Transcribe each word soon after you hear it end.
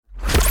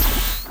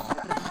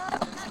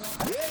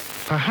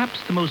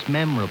perhaps the most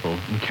memorable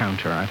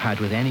encounter I've had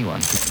with anyone.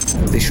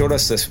 They showed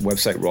us this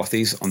website,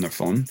 Rothy's, on their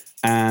phone,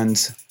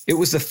 and it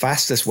was the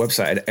fastest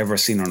website I'd ever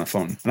seen on a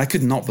phone. And I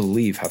could not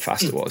believe how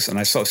fast it was. And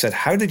I sort of said,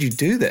 how did you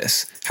do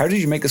this? How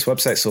did you make this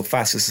website so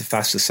fast? It's the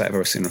fastest site I've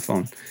ever seen on a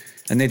phone.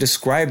 And they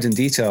described in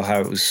detail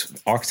how it was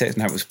architected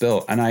and how it was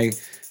built. And I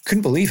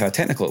couldn't believe how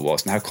technical it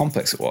was and how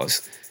complex it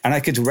was. And I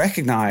could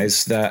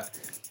recognize that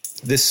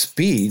this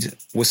speed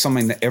was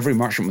something that every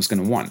merchant was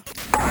going to want.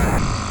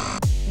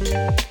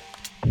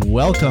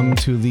 Welcome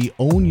to the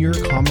Own Your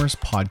Commerce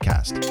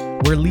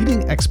podcast, where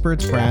leading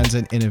experts, brands,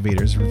 and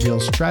innovators reveal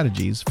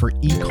strategies for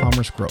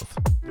e-commerce growth.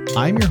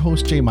 I'm your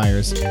host, Jay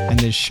Myers, and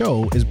this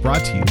show is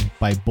brought to you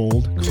by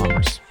Bold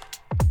Commerce.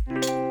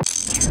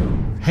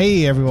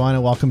 Hey everyone,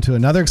 and welcome to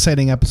another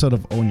exciting episode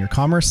of Own Your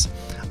Commerce.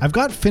 I've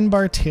got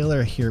Finbar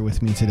Taylor here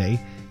with me today.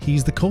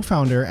 He's the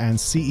co-founder and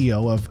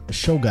CEO of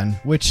Shogun,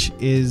 which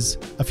is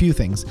a few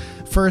things.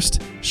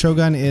 First,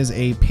 Shogun is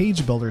a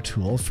page builder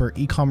tool for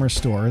e-commerce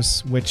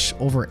stores, which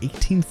over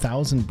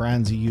 18,000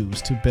 brands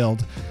use to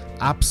build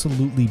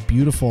absolutely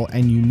beautiful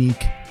and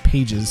unique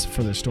pages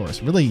for their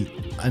stores. Really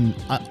an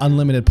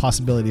unlimited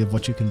possibility of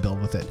what you can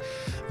build with it.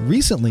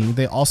 Recently,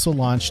 they also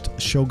launched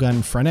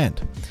Shogun Frontend,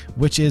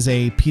 which is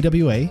a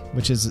PWA,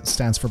 which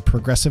stands for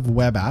Progressive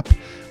Web App,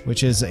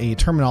 which is a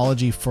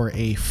terminology for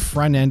a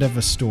front end of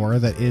a store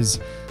that is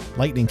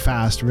lightning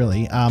fast,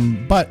 really,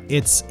 but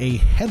it's a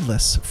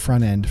headless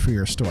front end for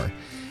your store.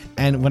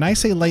 And when I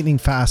say lightning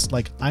fast,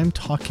 like I'm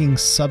talking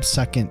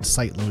sub-second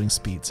site loading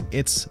speeds.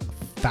 It's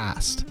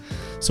fast.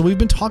 So we've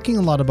been talking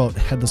a lot about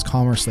headless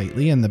commerce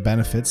lately and the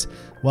benefits.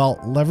 Well,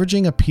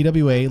 leveraging a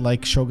PWA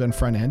like Shogun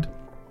Frontend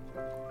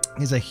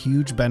is a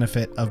huge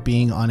benefit of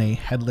being on a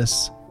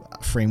headless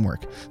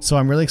framework. So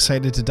I'm really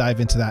excited to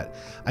dive into that.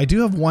 I do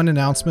have one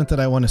announcement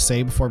that I want to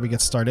say before we get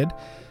started.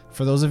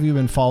 For those of you who've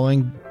been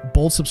following,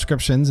 Bold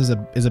subscriptions is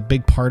a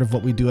big part of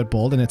what we do at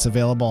Bold, and it's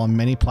available on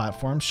many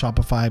platforms: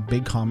 Shopify,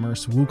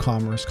 BigCommerce,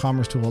 WooCommerce,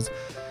 Commerce Tools.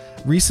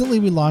 Recently,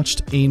 we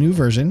launched a new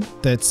version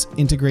that's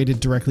integrated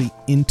directly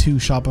into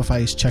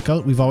Shopify's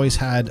checkout. We've always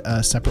had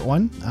a separate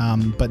one,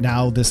 but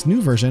now this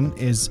new version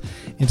is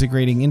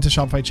integrating into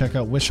Shopify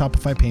checkout with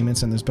Shopify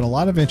payments, and there's been a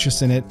lot of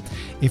interest in it.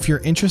 If you're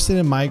interested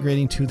in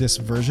migrating to this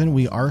version,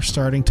 we are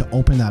starting to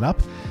open that up.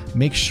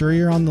 Make sure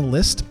you're on the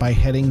list by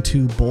heading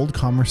to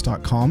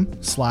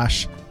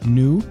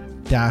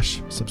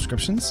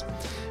boldcommerce.com/new-subscriptions.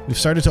 We've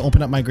started to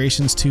open up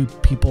migrations to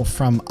people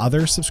from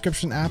other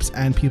subscription apps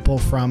and people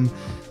from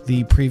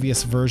the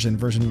previous version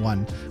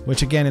 1,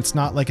 which again, it's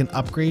not like an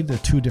upgrade. They're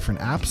two different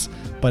apps,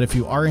 but if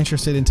you are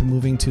interested into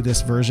moving to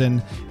this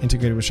version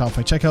integrated with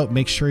Shopify checkout,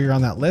 make sure you're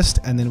on that list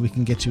and then we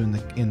can get you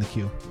in the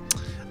queue.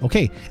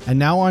 Okay. And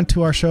now on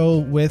to our show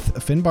with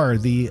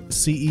Finbar, the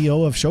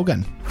CEO of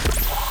Shogun.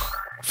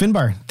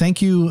 Finbar,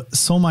 thank you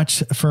so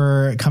much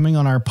for coming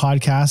on our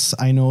podcast.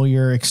 I know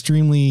you're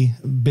extremely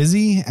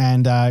busy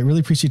and I really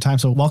appreciate your time.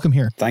 So welcome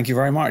here. Thank you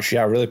very much.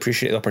 Yeah, I really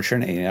appreciate the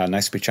opportunity.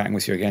 Nice to be chatting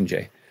with you again,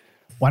 Jay.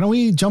 Why don't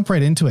we jump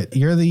right into it?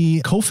 You're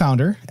the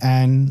co-founder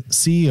and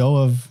CEO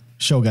of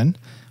Shogun.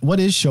 What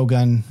is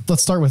Shogun?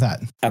 Let's start with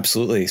that.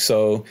 Absolutely.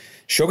 So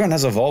Shogun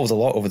has evolved a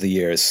lot over the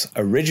years.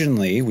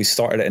 Originally, we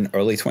started it in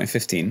early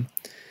 2015,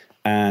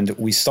 and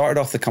we started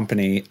off the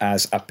company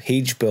as a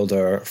page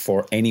builder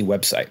for any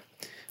website.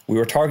 We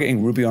were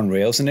targeting Ruby on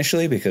Rails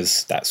initially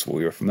because that's what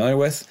we were familiar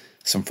with.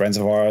 Some friends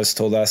of ours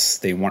told us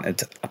they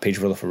wanted a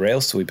page builder for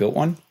Rails, so we built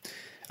one.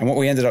 And what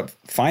we ended up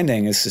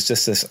finding is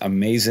just this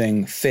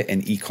amazing fit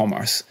in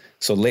e-commerce.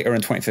 So later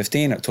in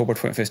October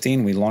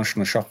 2015, we launched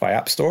on the Shopify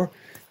App Store,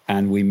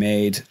 and we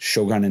made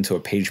Shogun into a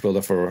page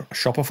builder for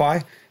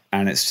Shopify,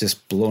 and it's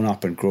just blown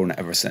up and grown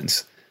ever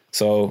since.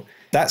 So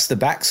that's the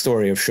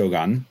backstory of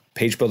Shogun: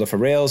 page builder for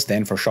Rails,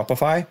 then for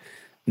Shopify.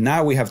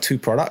 Now we have two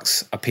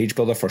products: a page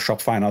builder for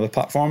Shopify and other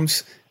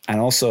platforms,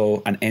 and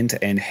also an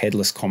end-to-end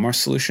headless commerce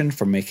solution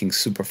for making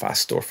super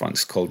fast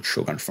storefronts called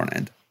Shogun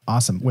Frontend.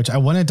 Awesome. Which I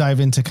want to dive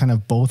into kind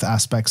of both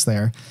aspects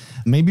there.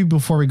 Maybe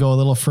before we go a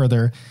little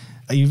further,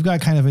 you've got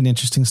kind of an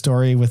interesting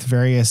story with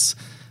various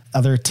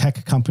other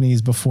tech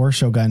companies before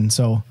Shogun.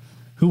 So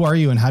who are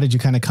you and how did you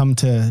kind of come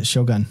to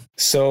Shogun?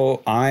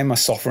 So I'm a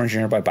software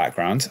engineer by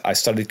background. I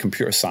studied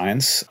computer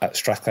science at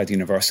Strathclyde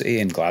University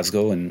in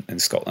Glasgow in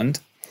Scotland.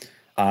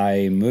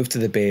 I moved to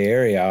the Bay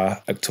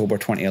Area October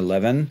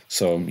 2011,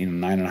 so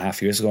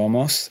 9.5 years ago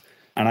almost.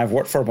 And I've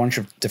worked for a bunch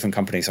of different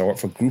companies. I worked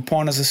for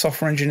Groupon as a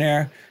software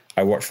engineer.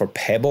 I worked for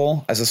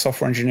Pebble as a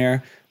software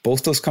engineer.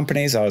 Both those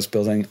companies, I was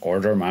building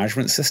order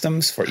management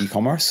systems for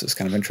e-commerce. It's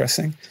kind of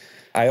interesting.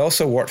 I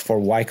also worked for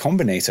Y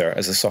Combinator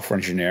as a software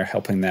engineer,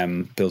 helping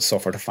them build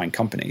software to find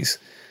companies.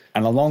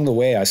 And along the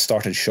way, I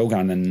started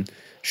Shogun, and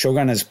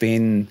Shogun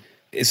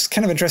it's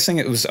kind of interesting.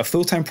 It was a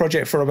full-time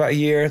project for about a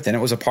year. Then it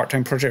was a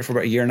part-time project for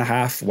about 1.5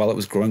 years while it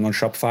was growing on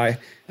Shopify.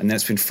 And then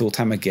it's been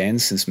full-time again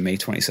since May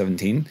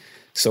 2017.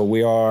 So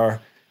we'll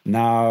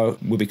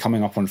be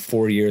coming up on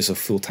 4 years of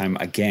full-time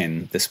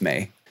again this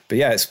May. But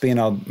yeah, it's been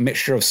a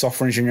mixture of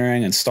software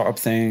engineering and startup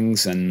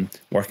things and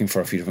working for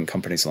a few different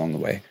companies along the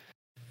way.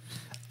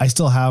 I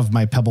still have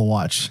my Pebble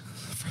watch.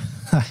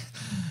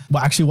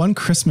 Well, actually, one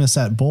Christmas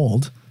at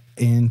Bold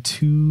in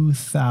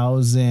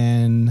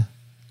 2000,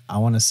 I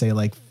want to say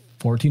like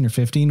 14 or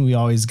 15, we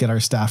always get our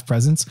staff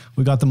presents.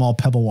 We got them all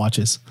Pebble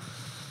watches.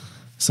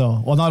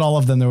 So, well, not all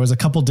of them. There was a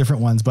couple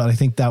different ones, but I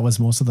think that was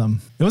most of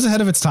them. It was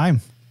ahead of its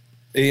time.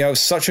 Yeah, it was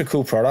such a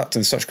cool product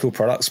and such cool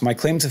products. My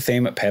claim to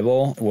fame at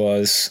Pebble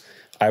was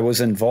I was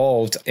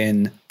involved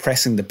in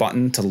pressing the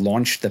button to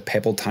launch the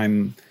Pebble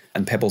Time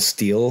and Pebble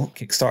Steel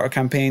Kickstarter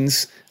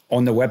campaigns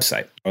on the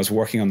website. I was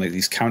working on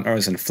these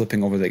counters and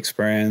flipping over the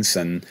experience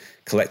and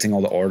collecting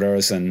all the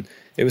orders. And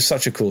it was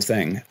such a cool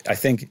thing. I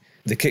think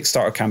the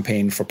Kickstarter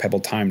campaign for Pebble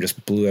Time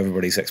just blew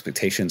everybody's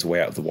expectations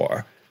way out of the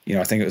water. You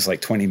know, I think it was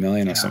like 20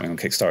 million or something on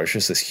Kickstarter. It's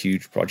just this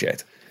huge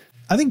project.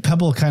 I think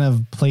Pebble kind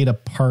of played a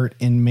part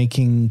in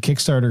making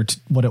Kickstarter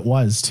what it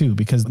was too,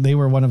 because they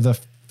were one of the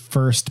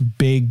first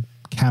big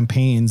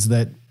campaigns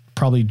that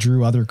probably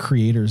drew other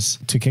creators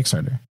to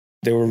Kickstarter.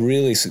 They were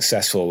really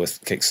successful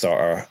with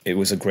Kickstarter. It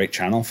was a great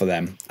channel for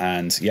them.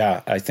 And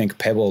yeah, I think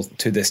Pebble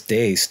to this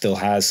day still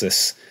has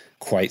this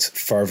quite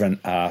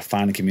fervent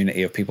fan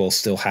community of people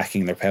still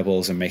hacking their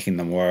Pebbles and making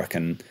them work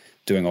and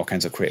doing all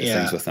kinds of creative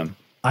things with them.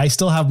 I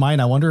still have mine.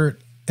 I wonder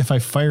if I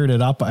fired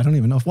it up. I don't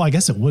even know. Well, I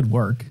guess it would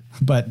work,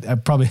 but I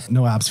probably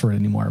no apps for it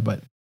anymore.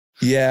 But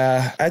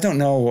yeah, I don't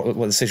know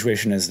what the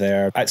situation is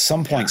there. At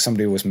some point,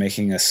 somebody was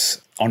making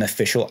this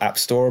unofficial app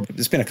store.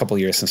 It's been a couple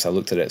of years since I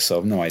looked at it, so I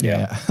have no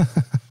idea. Yeah.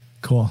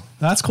 Cool.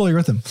 That's cool. You're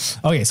with them.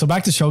 Okay. So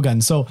back to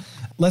Shogun. So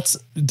let's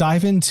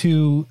dive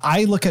into,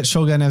 I look at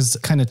Shogun as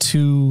kind of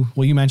two,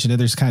 well, you mentioned it.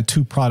 There's kind of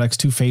two products,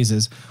 two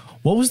phases.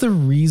 What was the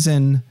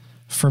reason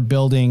for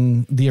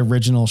building the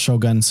original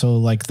Shogun? So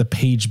like the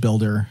page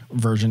builder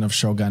version of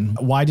Shogun,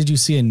 why did you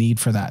see a need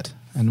for that?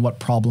 And what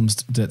problems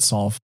did it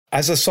solve?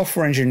 As a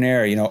software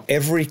engineer, you know,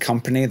 every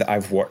company that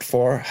I've worked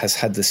for has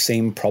had the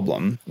same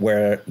problem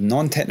where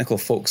non-technical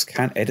folks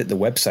can't edit the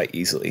website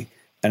easily.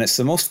 And it's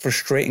the most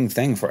frustrating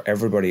thing for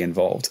everybody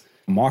involved.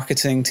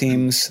 Marketing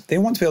teams, they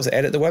want to be able to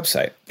edit the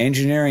website.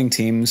 Engineering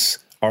teams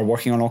are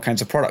working on all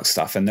kinds of product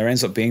stuff. And there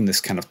ends up being this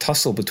kind of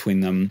tussle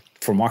between them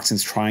for marketing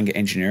to try and get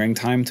engineering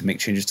time to make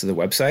changes to the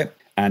website.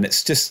 And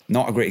it's just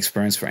not a great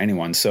experience for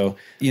anyone. So,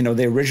 you know,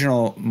 the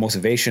original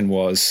motivation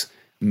was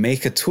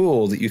make a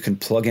tool that you can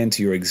plug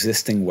into your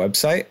existing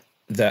website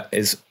that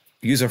is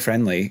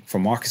user-friendly for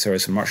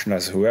marketers and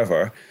merchandisers,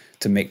 whoever,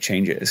 to make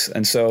changes.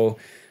 And so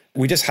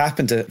we just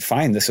happened to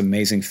find this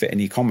amazing fit in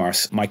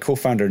e-commerce. My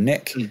co-founder,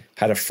 Nick,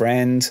 had a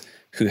friend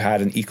who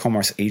had an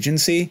e-commerce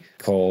agency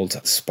called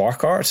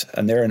SparkArt,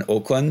 and they're in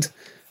Oakland.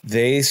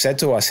 They said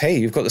to us, hey,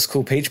 you've got this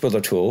cool page builder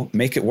tool,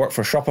 make it work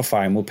for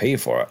Shopify and we'll pay you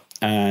for it.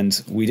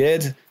 And we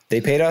did. They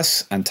paid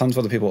us, and tons of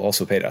other people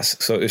also paid us.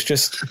 So it was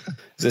just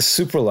this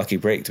super lucky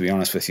break, to be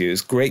honest with you. It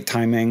was great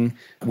timing.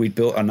 We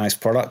built a nice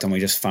product and we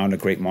just found a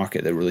great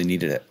market that really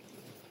needed it.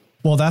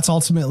 Well, that's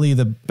ultimately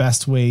the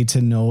best way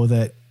to know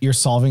that you're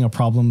solving a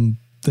problem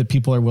that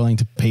people are willing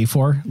to pay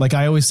for. Like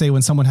I always say,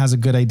 when someone has a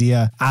good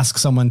idea, ask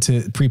someone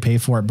to prepay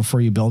for it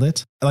before you build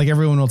it. Like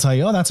everyone will tell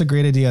you, oh, that's a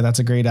great idea. That's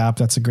a great app.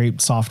 That's a great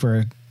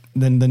software.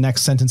 Then the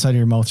next sentence out of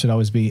your mouth should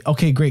always be,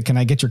 okay, great. Can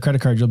I get your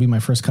credit card? You'll be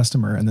my first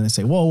customer. And then they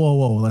say,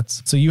 whoa.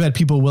 So you had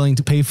people willing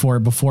to pay for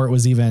it before it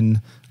was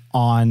even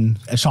on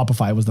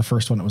Shopify was the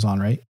first one it was on,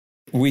 right?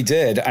 We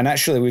did. And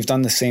actually, we've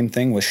done the same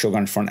thing with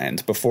Shogun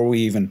Frontend. Before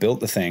we even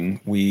built the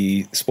thing,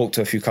 we spoke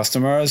to a few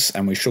customers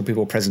and we showed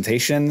people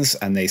presentations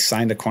and they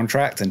signed a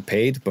contract and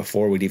paid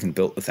before we'd even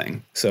built the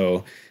thing.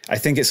 So I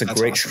think it's a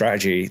great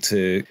strategy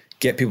to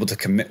get people to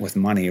commit with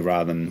money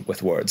rather than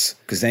with words,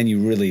 because then you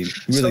really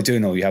do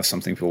know you have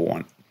something people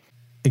want.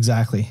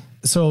 Exactly.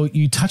 So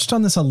you touched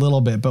on this a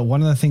little bit, but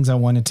one of the things I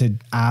wanted to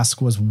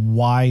ask was,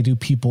 why do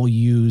people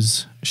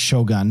use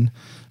Shogun?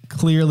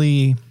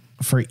 Clearly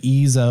for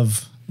ease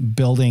of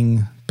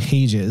building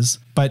pages,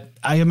 but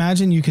I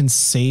imagine you can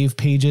save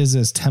pages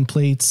as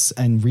templates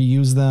and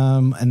reuse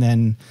them. And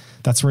then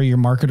that's where your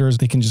marketers,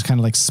 they can just kind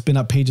of like spin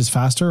up pages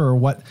faster, or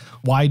what?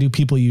 Why do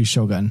people use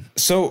Shogun?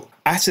 So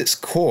at its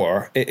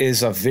core, it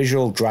is a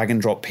visual drag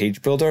and drop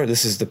page builder.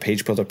 This is the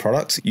page builder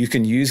product. You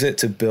can use it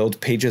to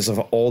build pages of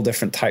all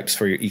different types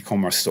for your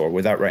e-commerce store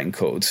without writing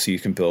code. So you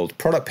can build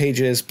product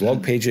pages,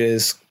 blog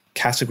pages,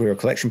 category or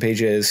collection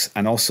pages,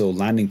 and also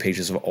landing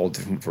pages of all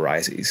different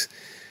varieties.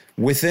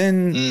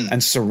 Within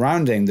and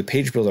surrounding the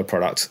page builder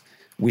product,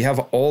 we have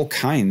all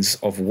kinds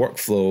of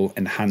workflow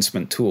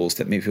enhancement tools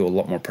that make people a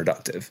lot more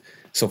productive.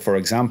 So for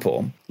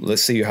example,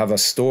 let's say you have a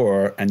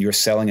store and you're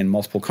selling in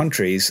multiple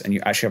countries and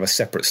you actually have a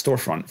separate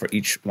storefront for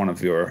each one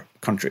of your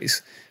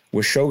countries.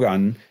 With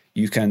Shogun,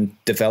 you can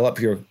develop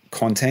your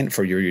content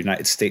for your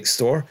United States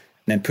store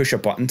and then push a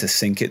button to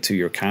sync it to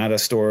your Canada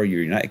store,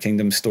 your United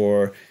Kingdom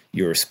store,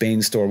 your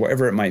Spain store,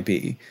 whatever it might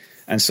be.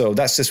 And so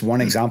that's just one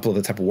example of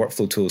the type of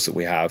workflow tools that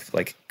we have,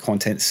 like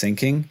content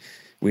syncing.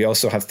 We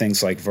also have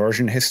things like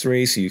version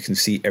history, so you can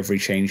see every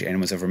change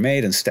anyone's ever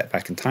made and step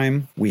back in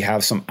time. We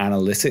have some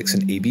analytics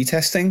and A/B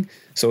testing.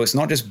 So it's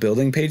not just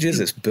building pages,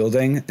 it's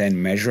building,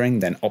 then measuring,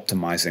 then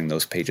optimizing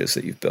those pages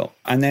that you've built.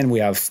 And then we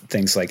have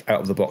things like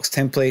out-of-the-box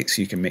templates.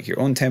 You can make your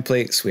own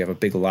templates. We have a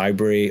big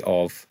library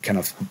of kind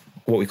of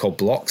what we call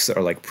blocks that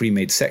are like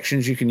pre-made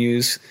sections you can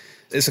use.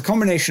 It's a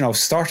combination of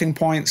starting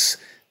points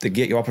that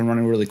get you up and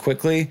running really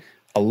quickly,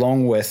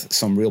 along with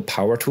some real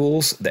power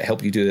tools that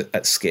help you do it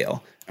at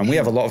scale. And we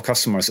have a lot of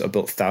customers that have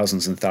built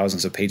thousands and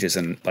thousands of pages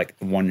in like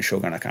one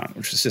Shogun account,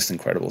 which is just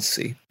incredible to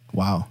see.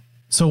 Wow.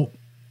 So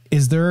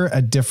is there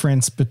a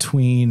difference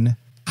between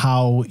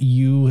how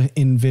you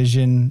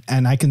envision,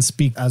 and I can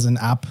speak as an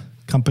app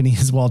company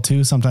as well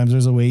too, sometimes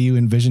there's a way you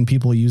envision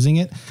people using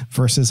it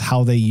versus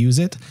how they use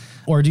it?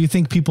 Or do you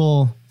think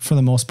people, for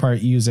the most part,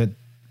 use it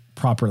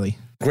properly?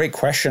 Great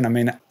question. I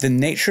mean, the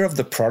nature of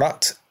the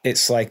product,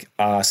 it's like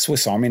a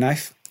Swiss Army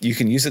knife. You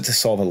can use it to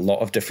solve a lot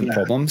of different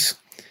problems.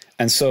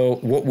 And so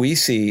what we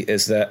see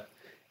is that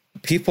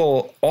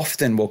people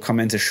often will come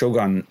into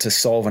Shogun to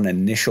solve an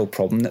initial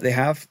problem that they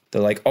have.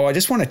 They're like, oh, I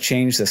just want to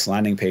change this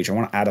landing page. I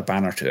want to add a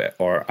banner to it,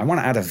 or I want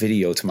to add a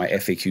video to my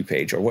FAQ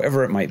page, or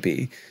whatever it might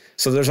be.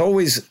 So there's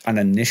always an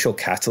initial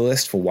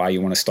catalyst for why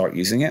you want to start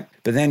using it.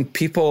 But then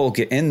people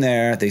get in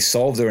there, they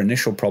solve their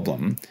initial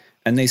problem,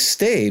 and they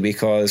stay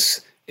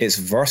because it's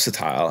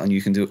versatile and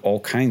you can do all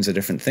kinds of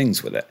different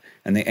things with it.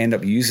 And they end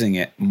up using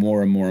it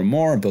more and more and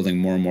more, building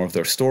more and more of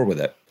their store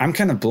with it. I'm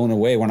kind of blown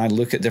away when I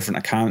look at different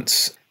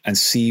accounts and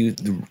see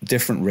the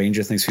different range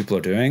of things people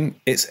are doing.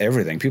 It's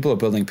everything. People are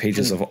building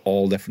pages of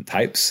all different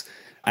types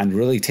and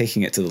really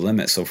taking it to the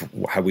limits of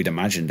how we'd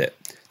imagined it.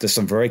 There's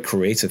some very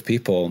creative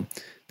people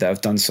that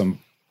have done some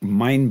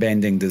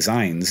mind-bending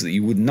designs that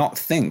you would not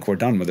think were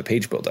done with a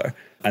page builder.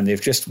 And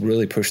they've just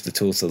really pushed the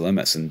tools to the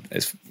limits, and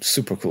it's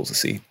super cool to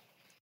see.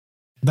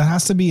 That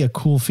has to be a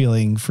cool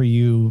feeling for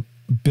you,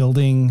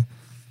 building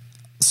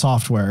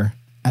software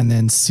and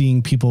then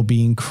seeing people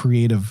being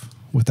creative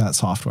with that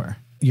software.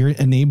 You're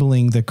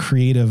enabling the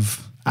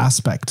creative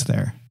aspect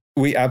there.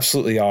 We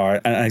absolutely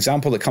are. And an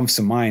example that comes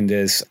to mind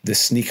is the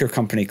sneaker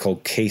company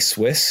called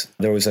K-Swiss.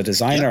 There was a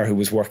designer who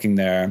was working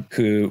there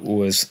who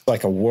was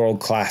like a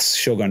world-class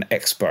Shogun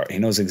expert. He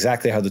knows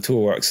exactly how the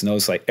tool works,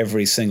 knows like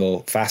every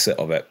single facet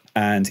of it.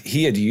 And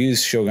he had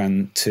used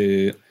Shogun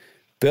to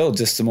build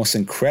just the most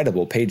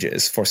incredible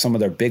pages for some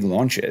of their big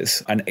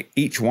launches. And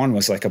each one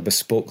was like a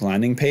bespoke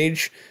landing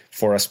page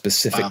for a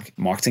specific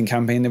marketing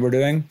campaign they were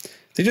doing.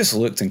 They just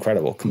looked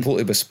incredible,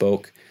 completely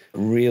bespoke,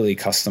 really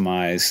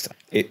customized.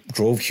 It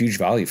drove huge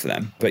value for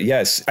them. But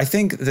yes, I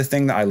think the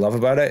thing that I love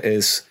about it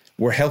is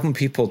we're helping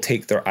people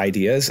take their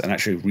ideas and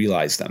actually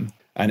realize them.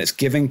 And it's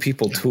giving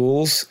people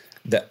tools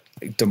that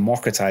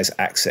democratize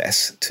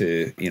access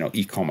to,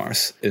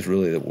 e-commerce is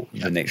really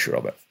the nature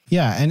of it.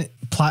 Yeah. And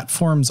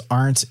platforms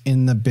aren't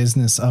in the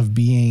business of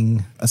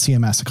being a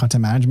CMS, a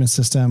content management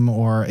system,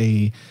 or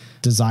a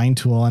design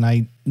tool.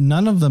 And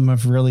none of them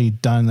have really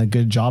done a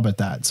good job at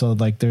that. So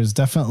like there's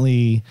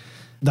definitely,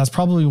 that's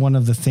probably one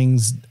of the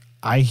things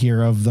I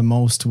hear of the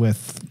most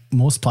with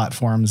most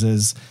platforms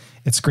is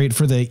it's great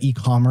for the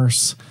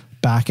e-commerce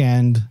back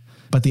end,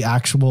 but the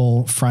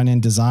actual front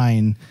end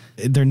design,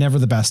 they're never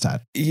the best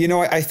at.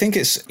 I think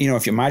it's,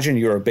 if you imagine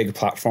you're a big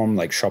platform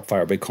like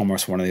Shopify or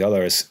BigCommerce, one of the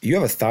others, you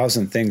have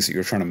 1,000 things that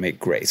you're trying to make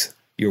great.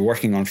 You're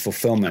working on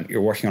fulfillment,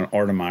 you're working on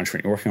order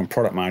management, you're working on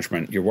product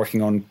management, you're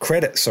working on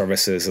credit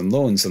services and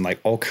loans and like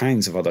all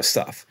kinds of other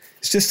stuff.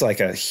 It's just like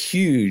a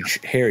huge,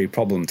 hairy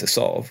problem to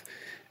solve.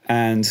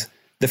 And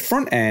the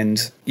front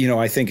end,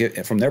 I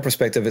think from their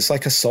perspective, it's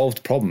like a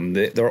solved problem.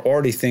 There are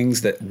already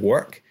things that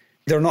work.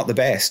 They're not the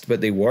best,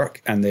 but they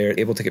work and they're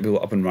able to get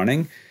people up and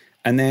running.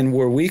 And then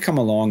where we come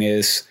along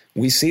is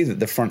we see that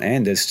the front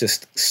end is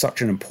just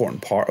such an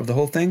important part of the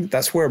whole thing.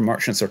 That's where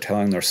merchants are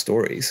telling their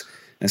stories.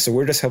 And so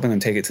we're just helping them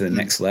take it to the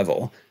next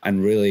level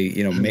and really,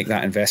 make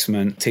that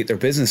investment, take their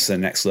business to the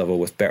next level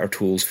with better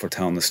tools for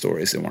telling the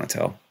stories they want to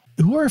tell.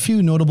 Who are a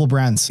few notable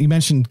brands? You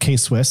mentioned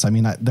K-Swiss. I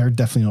mean, they're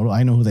definitely notable.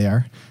 I know who they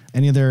are.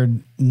 Any other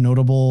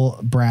notable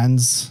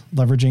brands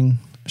leveraging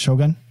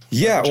Shogun?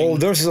 Yeah, well,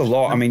 there's a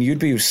lot. I mean, you'd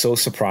be so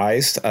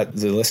surprised at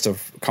the list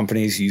of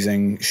companies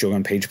using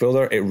Shogun Page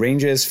Builder. It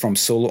ranges from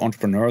solo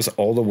entrepreneurs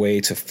all the way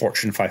to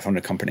Fortune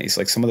 500 companies.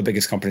 Like some of the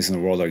biggest companies in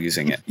the world are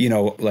using it.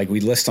 Like we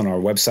list on our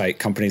website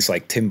companies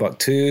like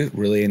Timbuk2,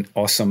 really an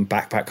awesome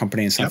backpack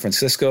company in San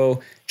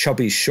Francisco,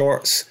 Chubby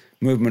Shorts,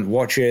 Movement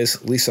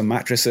Watches, Lisa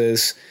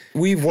Mattresses.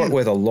 We've worked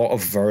with a lot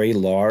of very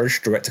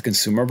large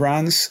direct-to-consumer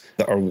brands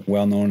that are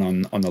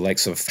well-known on the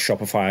likes of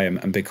Shopify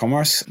and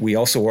BigCommerce. We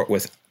also work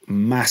with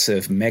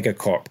massive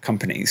megacorp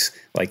companies,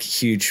 like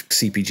huge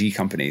CPG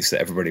companies that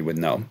everybody would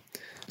know.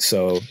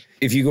 So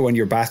if you go in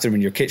your bathroom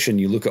and your kitchen,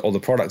 you look at all the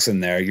products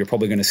in there, you're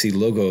probably going to see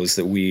logos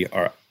that we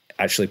are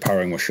actually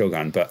powering with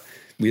Shogun, but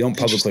we don't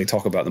publicly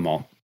talk about them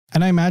all.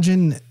 And I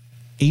imagine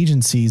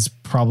agencies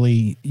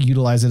probably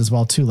utilize it as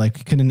well too.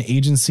 Like, can an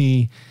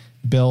agency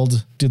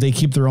do they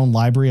keep their own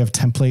library of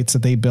templates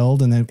that they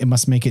build, and then it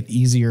must make it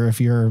easier if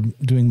you're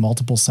doing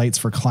multiple sites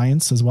for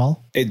clients as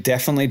well? It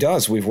definitely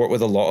does. We've worked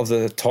with a lot of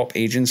the top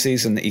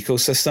agencies in the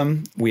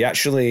ecosystem. We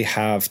actually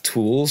have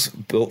tools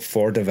built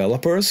for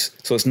developers.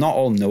 So it's not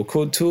all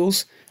no-code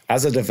tools.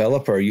 As a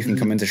developer, you can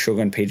come into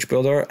Shogun Page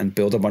Builder and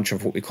build a bunch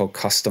of what we call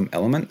custom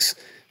elements.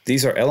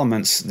 These are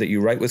elements that you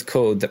write with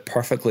code that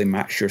perfectly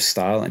match your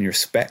style and your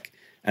spec.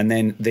 and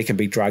then they can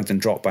be dragged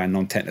and dropped by a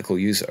non-technical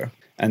user.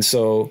 And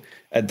so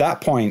at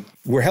that point,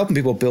 we're helping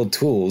people build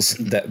tools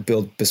that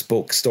build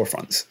bespoke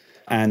storefronts.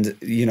 And,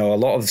 a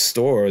lot of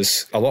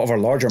stores, a lot of our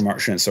larger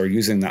merchants are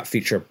using that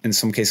feature in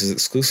some cases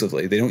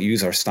exclusively. They don't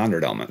use our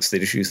standard elements. They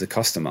just use the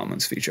custom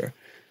elements feature.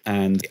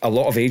 And a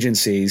lot of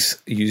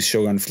agencies use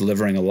Shogun for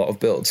delivering a lot of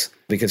builds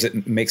because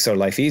it makes their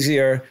life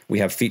easier. We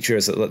have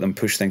features that let them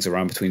push things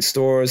around between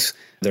stores.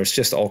 There's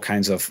just all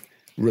kinds of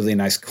really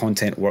nice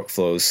content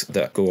workflows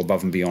that go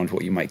above and beyond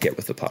what you might get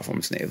with the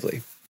platforms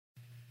natively.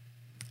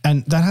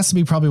 And that has to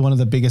be probably one of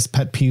the biggest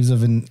pet peeves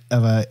of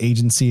an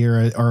agency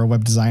or a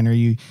web designer.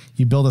 You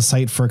build a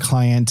site for a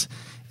client,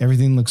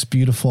 everything looks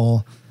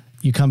beautiful.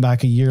 You come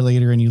back a year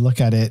later and you look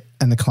at it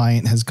and the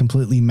client has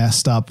completely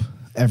messed up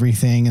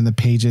everything in the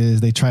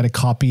pages. They try to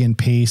copy and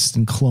paste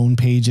and clone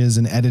pages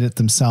and edit it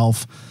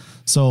themselves.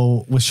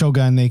 So with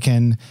Shogun, they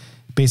can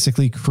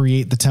basically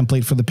create the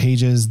template for the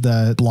pages,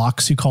 the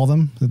blocks you call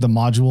them, the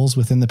modules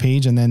within the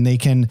page, and then they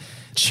can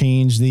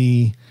change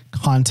the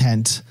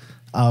content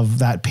of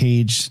that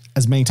page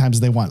as many times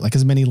as they want, like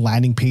as many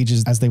landing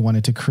pages as they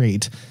wanted to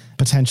create,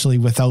 potentially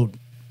without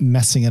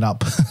messing it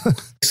up.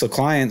 So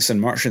clients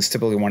and merchants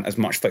typically want as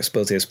much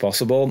flexibility as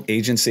possible.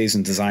 Agencies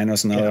and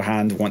designers, on the other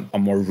hand, want a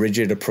more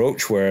rigid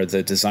approach where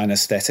the design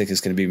aesthetic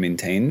is going to be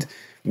maintained.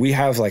 We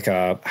have like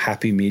a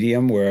happy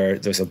medium where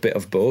there's a bit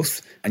of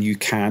both, and you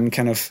can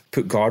kind of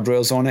put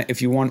guardrails on it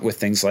if you want with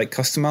things like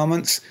custom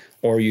elements,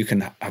 or you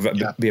can have it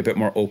be a bit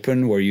more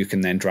open where you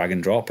can then drag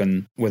and drop.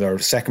 And with our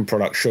second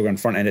product, Shogun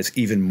Frontend, it's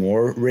even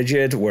more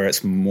rigid where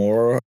it's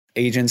more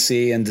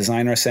agency and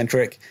designer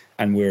centric,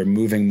 and we're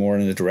moving more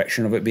in the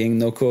direction of it being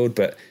no code.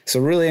 But it's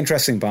a really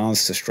interesting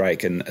balance to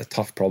strike and a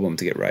tough problem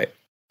to get right.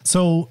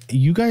 So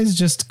you guys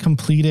just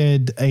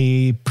completed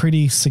a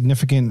pretty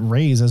significant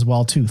raise as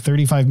well too,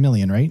 35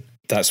 million, right?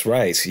 That's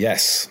right.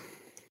 Yes.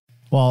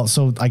 Well,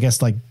 so I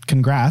guess like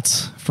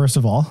congrats, first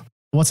of all.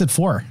 What's it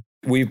for?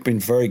 We've been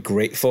very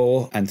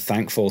grateful and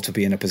thankful to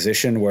be in a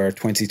position where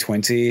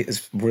 2020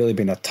 has really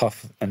been a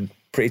tough and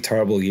pretty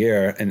terrible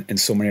year in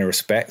so many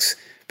respects.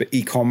 But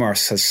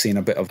e-commerce has seen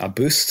a bit of a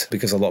boost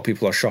because a lot of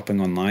people are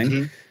shopping online.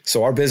 Mm-hmm.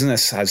 So our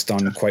business has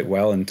done quite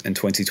well in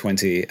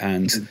 2020.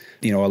 And,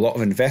 a lot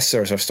of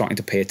investors are starting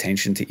to pay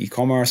attention to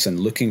e-commerce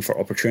and looking for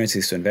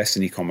opportunities to invest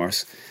in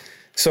e-commerce.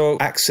 So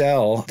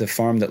Accel, the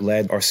firm that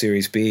led our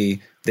Series B,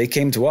 they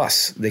came to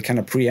us. They kind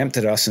of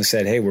preempted us and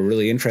said, hey, we're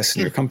really interested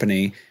in your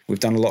company. We've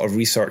done a lot of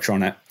research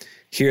on it.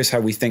 Here's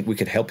how we think we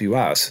could help you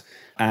out.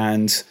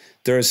 And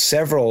there's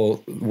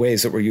several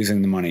ways that we're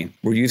using the money.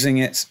 We're using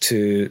it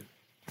to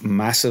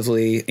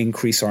massively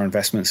increase our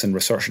investments in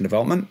research and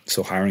development.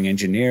 So hiring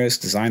engineers,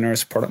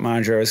 designers, product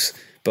managers,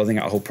 building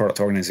out a whole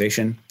product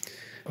organization.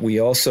 We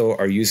also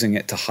are using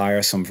it to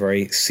hire some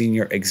very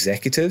senior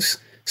executives.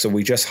 So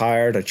we just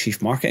hired a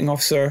chief marketing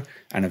officer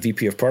and a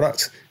VP of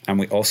product. And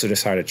we also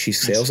just hired a chief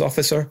sales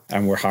officer,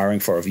 and we're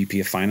hiring for a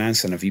VP of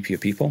finance and a VP of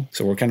people.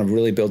 So we're kind of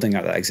really building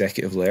out that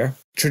executive layer.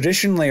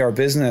 Traditionally, our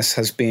business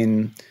has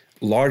been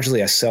largely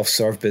a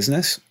self-serve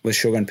business with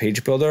Shogun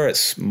Page Builder.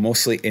 It's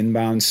mostly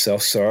inbound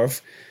self-serve.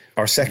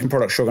 Our second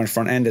product, Shogun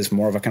Frontend, is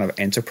more of a kind of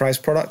enterprise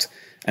product.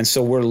 And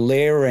so we're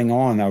layering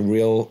on a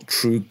real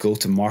true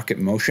go-to-market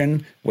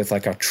motion with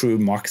like a true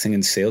marketing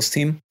and sales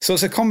team. So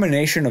it's a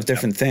combination of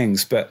different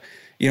things, but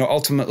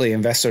ultimately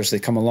investors, they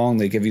come along,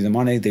 they give you the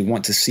money, they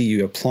want to see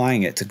you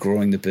applying it to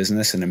growing the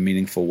business in a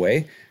meaningful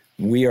way.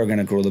 We are going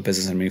to grow the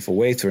business in a meaningful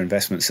way through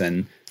investments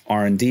in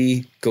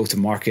R&D,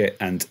 go-to-market,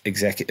 and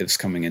executives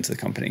coming into the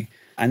company.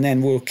 And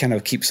then we'll kind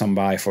of keep some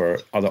by for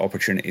other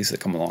opportunities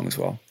that come along as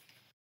well.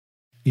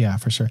 Yeah,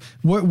 for sure.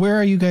 Where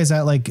are you guys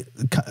at, like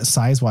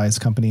size-wise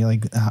company?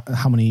 Like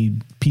how many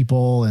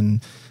people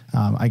and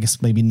I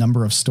guess maybe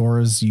number of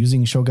stores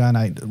using Shogun?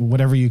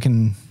 Whatever you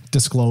can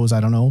disclose, I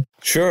don't know.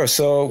 Sure.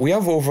 So we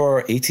have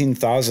over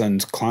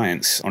 18,000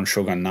 clients on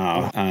Shogun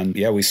now. And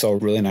yeah, we saw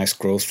really nice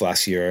growth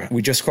last year.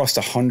 We just crossed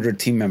 100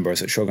 team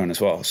members at Shogun as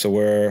well. So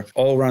we're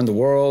all around the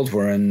world.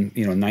 We're in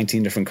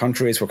 19 different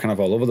countries. We're kind of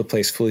all over the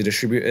place, fully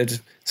distributed.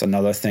 It's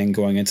another thing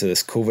going into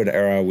this COVID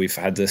era. We've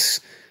had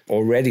this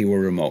already,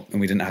 we're remote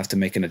and we didn't have to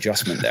make an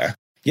adjustment there.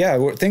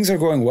 Yeah, things are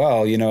going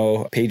well.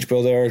 Page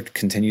Builder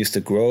continues to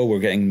grow. We're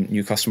getting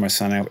new customers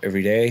sign up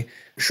every day.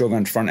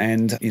 Shogun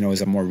Frontend,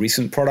 is a more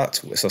recent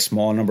product. It's a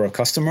small number of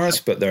customers,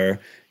 but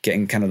they're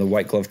getting kind of the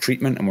white glove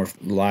treatment, and we're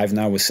live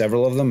now with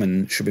several of them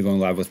and should be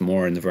going live with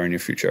more in the very near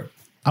future.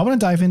 I want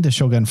to dive into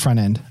Shogun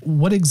Frontend.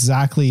 What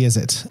exactly is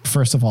it,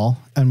 first of all,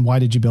 and why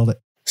did you build it?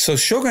 So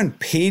Shogun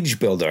Page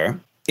Builder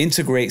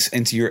integrates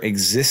into your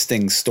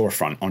existing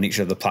storefront on each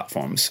of the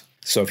platforms.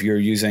 So if you're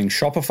using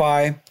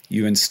Shopify,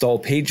 you install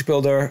Page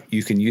Builder,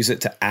 you can use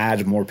it to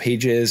add more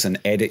pages and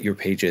edit your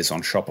pages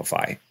on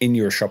Shopify in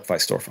your Shopify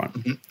storefront.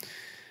 Mm-hmm.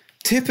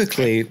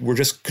 Typically, we're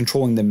just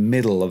controlling the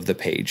middle of the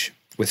page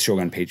with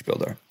Shogun Page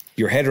Builder.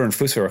 Your header and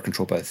footer are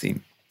controlled by the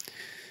theme.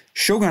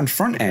 Shogun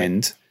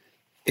Frontend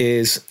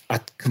is a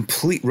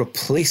complete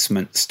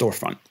replacement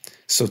storefront.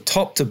 So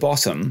top to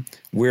bottom,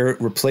 we're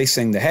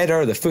replacing the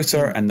header, the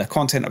footer, and the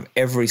content of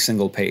every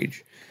single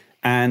page.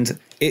 And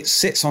It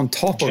sits on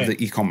top of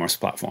the e-commerce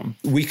platform.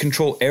 We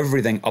control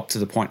everything up to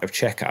the point of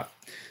checkout.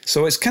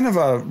 So it's kind of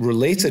a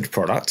related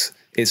product.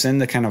 It's in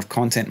the kind of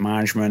content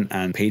management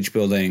and page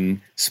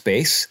building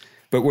space,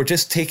 but we're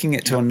just taking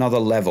it to another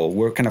level.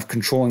 We're kind of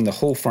controlling the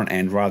whole front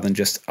end rather than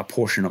just a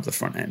portion of the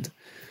front end.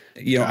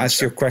 As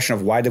to your question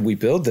of why did we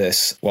build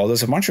this? Well,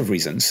 there's a bunch of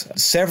reasons.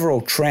 Several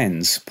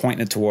trends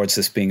pointed towards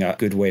this being a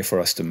good way for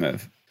us to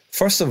move.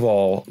 First of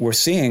all, we're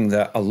seeing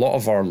that a lot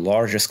of our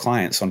largest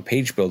clients on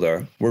Page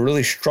Builder were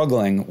really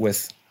struggling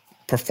with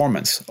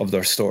performance of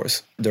their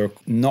stores. They're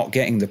not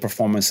getting the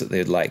performance that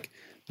they'd like.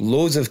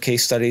 Loads of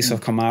case studies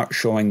have come out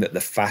showing that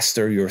the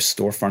faster your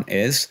storefront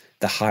is,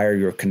 the higher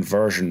your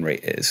conversion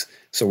rate is.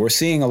 So we're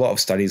seeing a lot of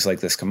studies like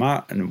this come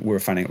out, and we're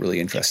finding it really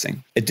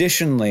interesting.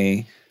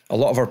 Additionally, a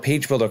lot of our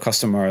Page Builder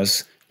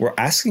customers were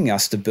asking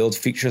us to build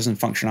features and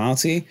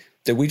functionality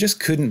that we just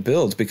couldn't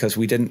build because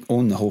we didn't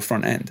own the whole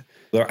front end.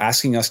 They're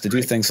asking us to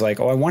do things like,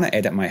 I want to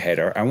edit my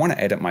header. I want to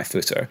edit my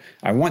footer.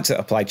 I want to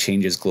apply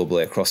changes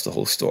globally across the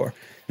whole store.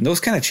 And those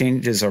kind of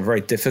changes are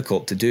very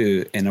difficult to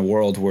do in a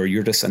world where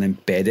you're just an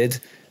embedded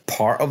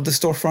part of the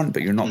storefront,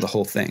 but you're not the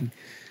whole thing.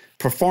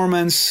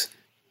 Performance,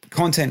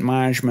 content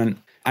management,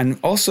 and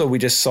also we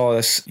just saw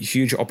this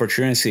huge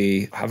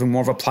opportunity having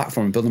more of a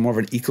platform, building more of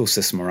an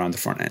ecosystem around the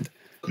front end.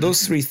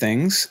 Those three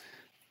things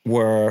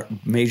were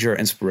major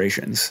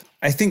inspirations.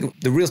 I think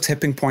the real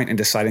tipping point in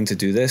deciding to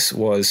do this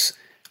was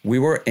we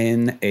were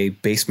in a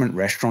basement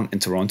restaurant in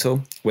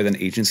Toronto with an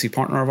agency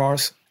partner of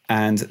ours,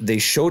 and they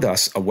showed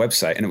us a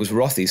website, and it was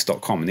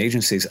Rothy's.com, and the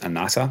agency's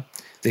Anata.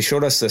 They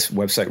showed us this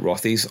website,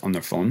 Rothy's, on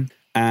their phone,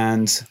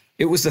 and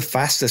it was the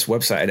fastest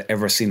website I'd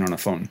ever seen on a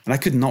phone. And I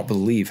could not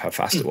believe how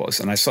fast it was.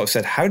 And I sort of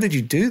said, how did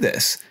you do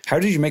this? How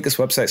did you make this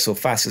website so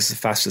fast? This is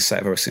the fastest site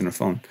I've ever seen on a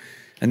phone.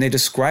 And they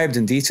described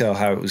in detail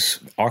how it was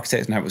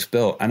architected and how it was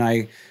built. And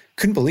I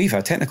couldn't believe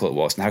how technical it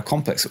was and how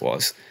complex it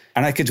was.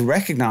 And I could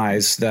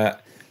recognize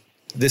that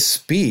this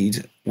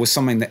speed was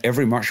something that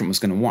every merchant was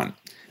going to want.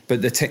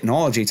 But the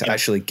technology to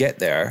actually get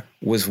there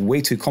was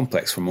way too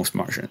complex for most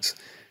merchants.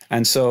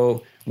 And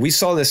so we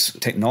saw this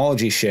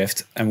technology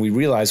shift and we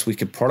realized we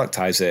could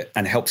productize it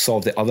and help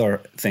solve the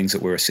other things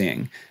that we were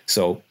seeing.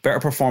 So better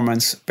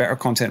performance, better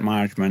content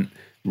management,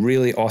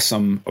 really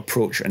awesome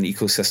approach and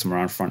ecosystem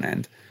around front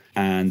end,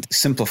 and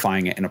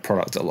simplifying it in a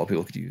product that a lot of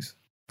people could use.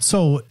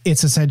 So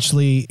it's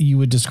essentially, you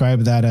would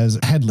describe that as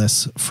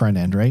headless front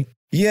end, right?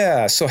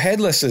 Yeah, so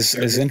headless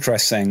is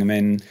interesting. I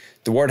mean,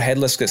 the word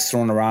headless gets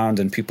thrown around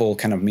and people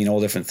kind of mean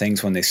all different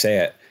things when they say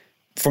it.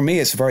 For me,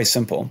 it's very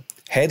simple.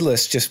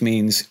 Headless just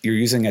means you're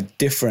using a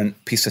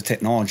different piece of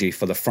technology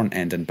for the front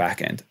end and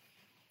back end.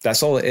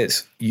 That's all it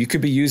is. You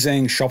could be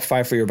using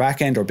Shopify for your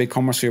back end or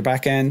BigCommerce for your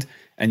back end,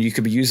 and you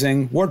could be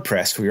using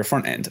WordPress for your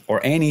front end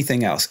or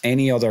anything else,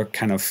 any other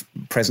kind of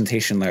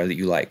presentation layer that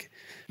you like.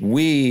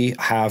 We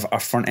have a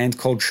front end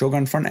called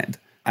Shogun Front End.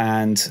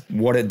 And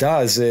what it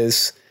does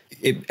is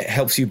it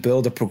helps you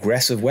build a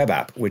progressive web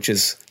app, which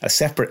is a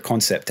separate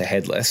concept to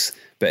headless,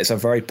 but it's a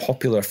very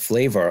popular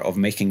flavor of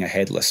making a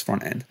headless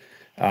front end.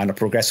 And a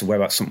progressive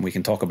web app is something we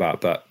can talk about.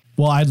 But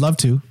well, I'd love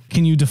to.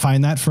 Can you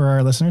define that for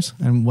our listeners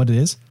and what it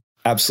is?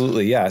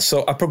 Absolutely, yeah.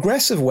 So a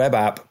progressive web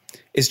app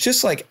is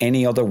just like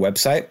any other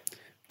website,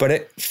 but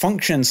it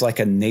functions like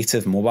a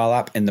native mobile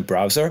app in the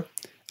browser.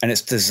 And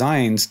it's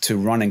designed to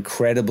run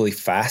incredibly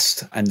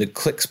fast, and the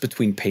clicks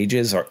between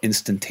pages are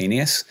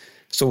instantaneous.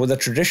 So with a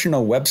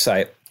traditional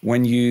website,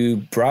 when you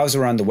browse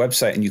around the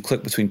website and you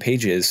click between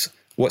pages,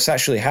 what's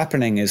actually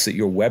happening is that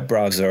your web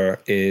browser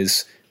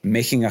is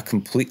making a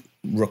complete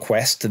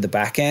request to the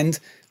back end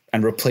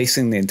and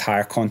replacing the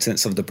entire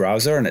contents of the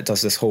browser. And it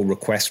does this whole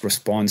request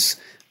response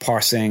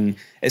parsing.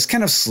 It's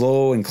kind of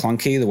slow and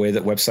clunky the way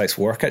that websites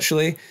work,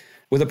 actually.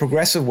 With a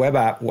progressive web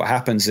app, what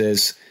happens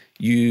is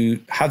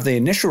you have the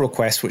initial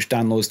request, which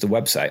downloads the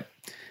website,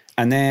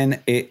 and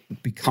then it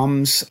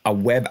becomes a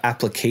web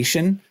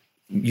application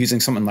using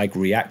something like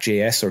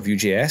React.js or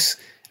Vue.js.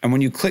 And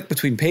when you click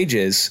between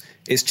pages,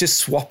 it's just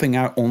swapping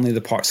out only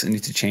the parts that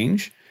need to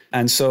change.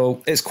 And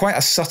so it's quite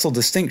a subtle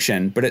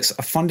distinction, but it's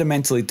a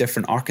fundamentally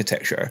different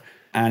architecture,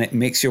 and it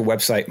makes your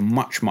website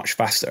much, much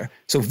faster.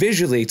 So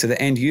visually to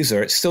the end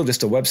user, it's still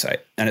just a website,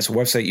 and it's a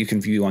website you can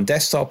view on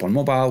desktop, on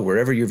mobile,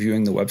 wherever you're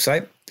viewing the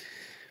website.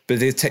 But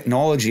the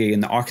technology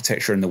and the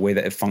architecture and the way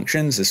that it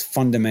functions is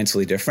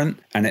fundamentally different,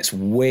 and it's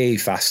way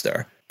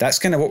faster. That's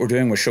kind of what we're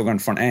doing with Shogun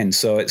Front End.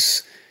 So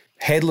it's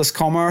headless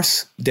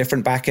commerce,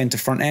 different back end to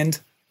front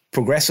end,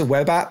 progressive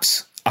web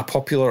apps, a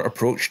popular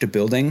approach to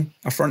building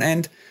a front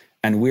end.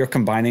 And we're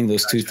combining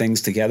those two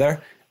things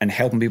together and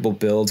helping people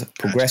build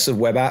progressive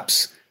web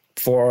apps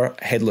for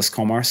headless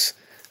commerce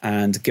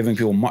and giving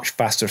people much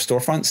faster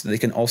storefronts that they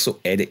can also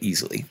edit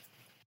easily.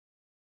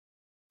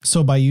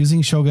 So by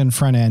using Shogun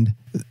Front End,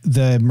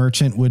 the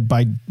merchant would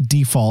by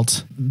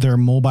default, their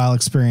mobile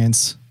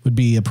experience would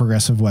be a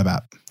progressive web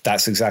app.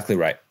 That's exactly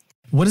right.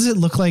 What does it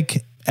look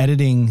like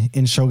editing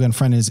in Shogun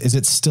Front End? Is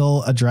it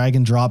still a drag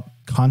and drop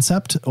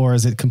concept, or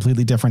is it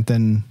completely different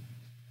than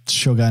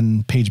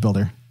Shogun Page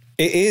Builder?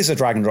 It is a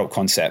drag and drop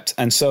concept.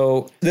 And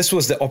so this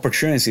was the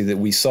opportunity that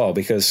we saw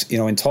because,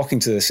 in talking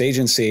to this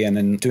agency and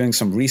in doing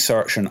some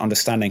research and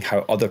understanding how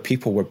other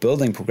people were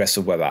building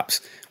progressive web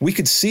apps, we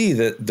could see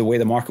that the way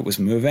the market was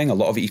moving, a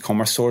lot of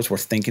e-commerce stores were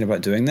thinking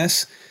about doing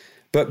this.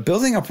 But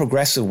building a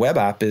progressive web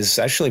app is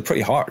actually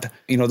pretty hard.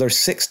 There's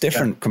 6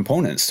 different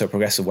components to a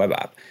progressive web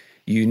app.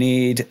 You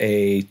need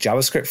a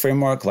JavaScript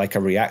framework like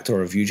a React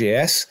or a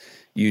Vue.js.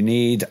 You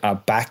need a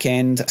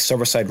backend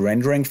server-side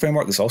rendering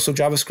framework that's also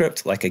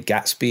JavaScript, like a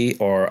Gatsby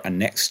or a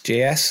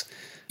Next.js.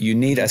 You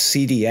need a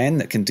CDN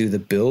that can do the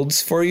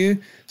builds for you,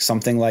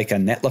 something like a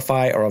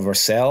Netlify or a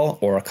Vercel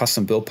or a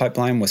custom build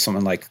pipeline with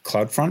something like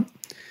CloudFront.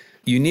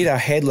 You need a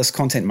headless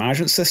content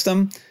management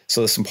system.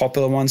 So there's some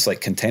popular ones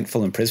like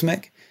Contentful and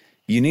Prismic.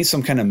 You need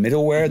some kind of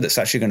middleware that's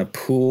actually going to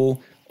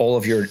pull all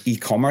of your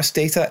e-commerce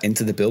data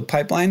into the build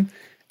pipeline.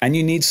 And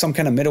you need some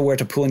kind of middleware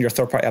to pull in your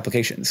third-party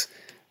applications.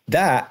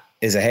 That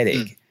is a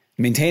headache.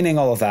 Maintaining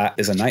all of that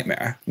is a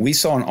nightmare. We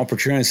saw an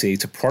opportunity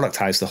to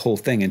productize the whole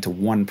thing into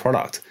one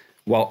product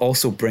while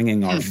also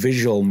bringing our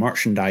visual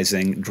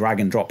merchandising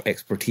drag and drop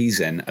expertise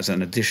in as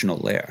an additional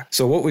layer.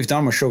 So what we've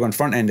done with Shogun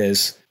Frontend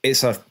is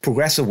it's a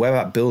progressive web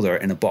app builder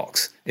in a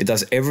box. It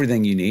does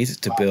everything you need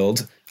to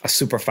build a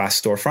super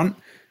fast storefront.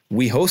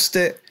 We host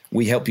it.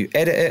 We help you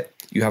edit it.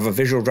 You have a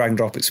visual drag and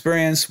drop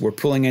experience. We're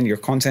pulling in your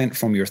content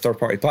from your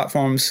third-party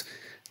platforms.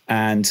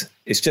 And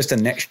it's just a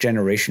next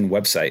generation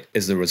website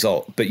is the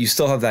result. But you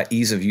still have that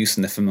ease of use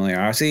and the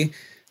familiarity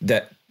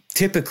that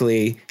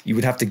typically you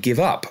would have to give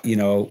up,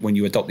 when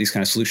you adopt these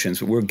kind of solutions.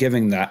 But we're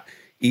giving that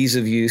ease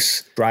of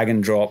use, drag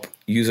and drop,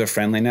 user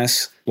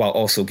friendliness, while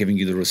also giving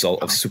you the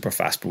result of super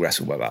fast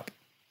progressive web app.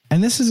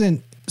 And this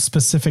isn't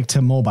specific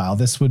to mobile.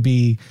 This would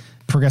be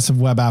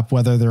progressive web app,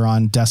 whether they're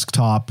on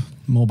desktop,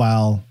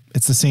 mobile.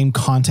 It's the same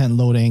content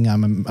loading.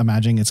 I'm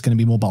imagining it's going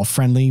to be mobile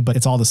friendly, but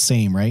it's all the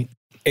same, right?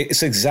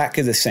 It's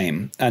exactly the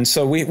same. And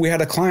so we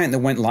had a client that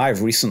went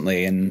live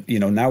recently, and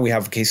now we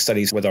have case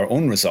studies with our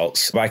own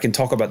results. But I can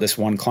talk about this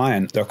one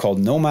client. They're called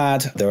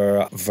Nomad. They're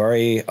a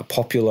very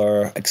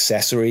popular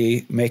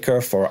accessory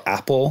maker for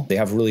Apple. They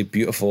have really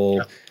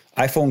beautiful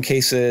iPhone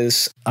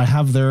cases. I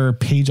have their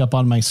page up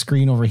on my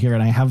screen over here,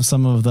 and I have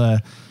some of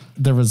the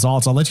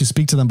results. I'll let you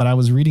speak to them, but I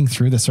was reading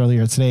through this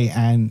earlier today,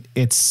 and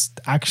it's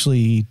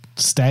actually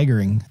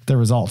staggering, the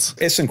results.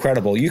 It's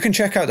incredible. You can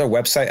check out their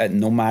website at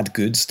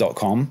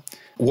nomadgoods.com.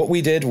 What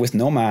we did with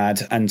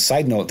Nomad, and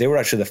side note, they were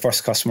actually the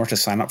first customer to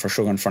sign up for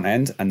Shogun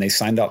Frontend, and they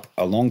signed up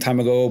a long time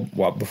ago,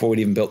 before we'd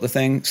even built the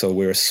thing. So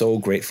we're so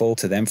grateful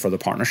to them for the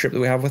partnership that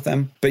we have with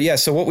them. But yeah,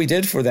 so what we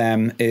did for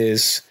them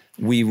is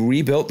we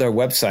rebuilt their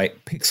website,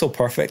 pixel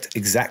perfect,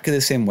 exactly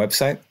the same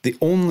website. The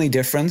only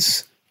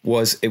difference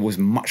was it was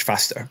much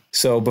faster.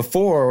 So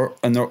before,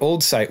 on their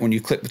old site, when you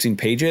click between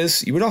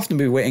pages, you would often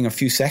be waiting a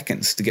few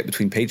seconds to get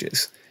between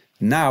pages.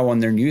 Now on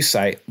their new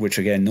site, which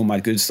again,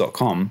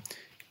 nomadgoods.com,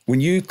 when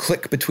you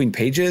click between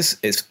pages,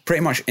 it's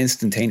pretty much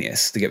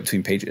instantaneous to get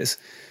between pages.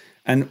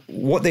 And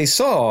what they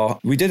saw,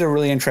 we did a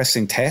really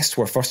interesting test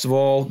where, first of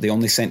all, they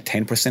only sent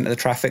 10% of the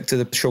traffic to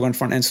the Shogun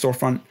Frontend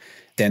storefront.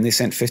 Then they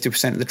sent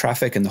 50% of the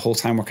traffic, and the whole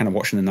time we're kind of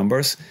watching the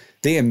numbers.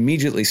 They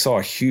immediately saw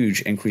a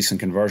huge increase in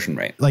conversion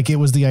rate. Like it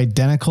was the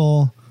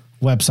identical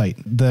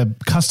website. The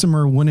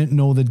customer wouldn't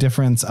know the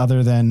difference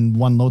other than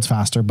one loads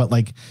faster, but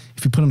like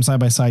if you put them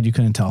side by side, you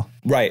couldn't tell.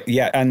 Right,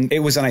 yeah, and it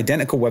was an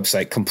identical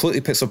website, completely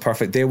pixel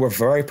perfect. They were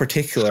very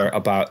particular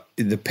about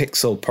the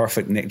pixel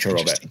perfect nature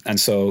of it. And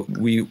so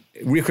we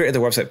recreated the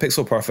website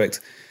pixel perfect,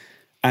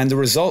 and the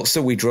results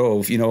that we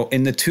drove,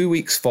 in the 2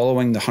 weeks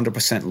following the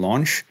 100%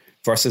 launch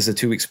versus the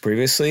 2 weeks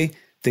previously,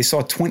 they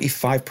saw a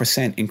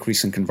 25%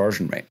 increase in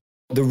conversion rate.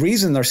 The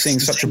reason they're seeing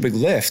such a big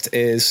lift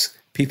is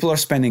people are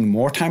spending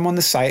more time on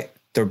the site,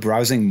 they're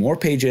browsing more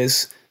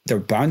pages, they're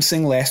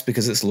bouncing less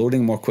because it's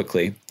loading more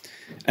quickly.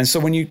 And so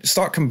when you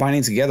start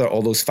combining together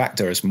all those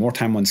factors, more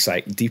time on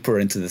site, deeper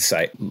into the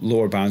site,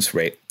 lower bounce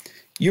rate,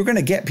 you're going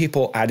to get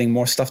people adding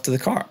more stuff to the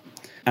cart.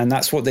 And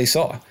that's what they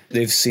saw.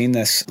 They've seen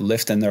this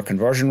lift in their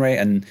conversion rate.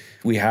 And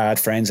we had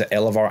friends at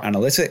Elevar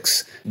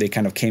Analytics. They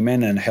kind of came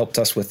in and helped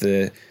us with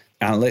the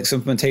analytics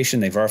implementation.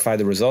 They verified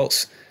the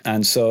results.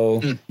 And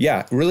so,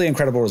 yeah, really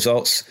incredible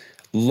results.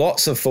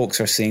 Lots of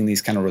folks are seeing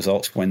these kind of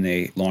results when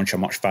they launch a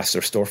much faster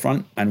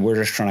storefront. And we're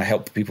just trying to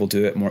help people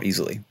do it more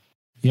easily.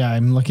 Yeah,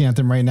 I'm looking at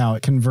them right now.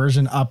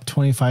 Conversion up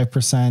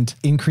 25%,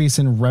 increase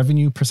in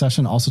revenue per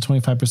session, also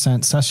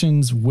 25%.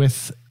 Sessions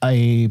with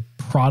a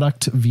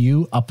product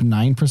view up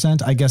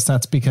 9%. I guess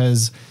that's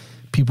because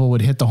people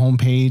would hit the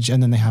homepage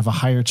and then they have a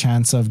higher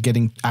chance of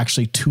getting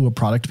actually to a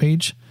product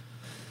page,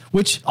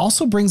 which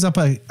also brings up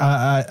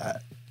a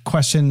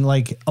question.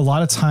 Like a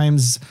lot of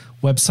times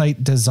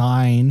website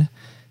design,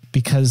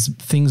 because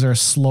things are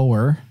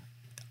slower,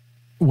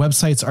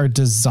 websites are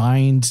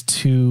designed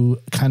to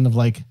kind of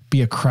like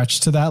be a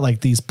crutch to that,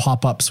 like these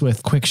pop-ups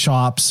with quick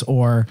shops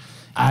or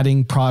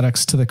adding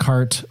products to the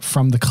cart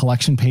from the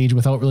collection page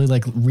without really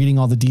like reading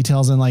all the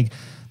details. And like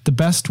the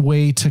best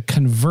way to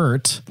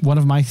convert, one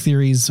of my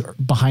theories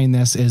behind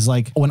this is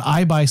like when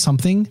I buy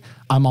something,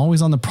 I'm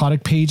always on the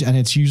product page, and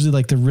it's usually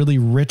like the really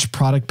rich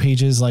product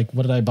pages. Like,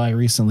 what did I buy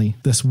recently?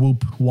 This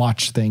Whoop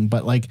watch thing,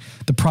 but like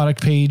the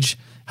product page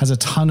has a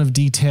ton of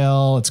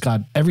detail. It's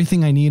got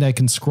everything I need. I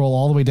can scroll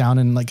all the way down,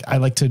 and like I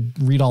like to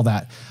read all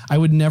that. I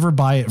would never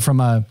buy it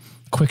from a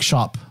quick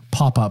shop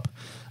pop-up.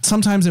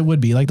 Sometimes it would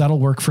be like that'll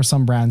work for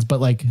some brands, but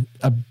like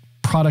a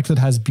product that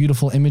has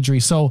beautiful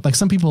imagery. So like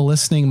some people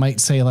listening might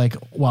say like,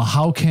 well,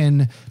 how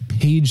can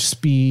page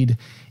speed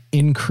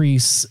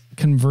increase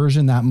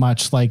conversion that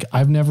much? Like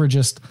I've never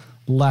just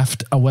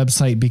left a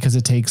website because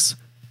it takes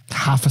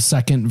half a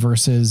second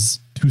versus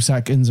 2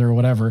 seconds or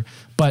whatever,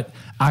 but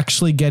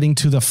actually getting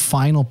to the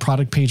final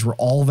product page where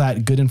all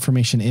that good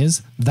information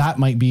is, that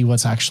might be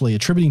what's actually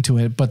attributing to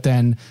it. But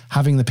then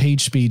having the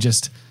page speed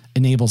just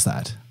enables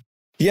that.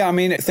 Yeah, I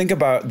mean, think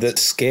about the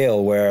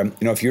scale where,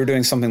 if you're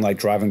doing something like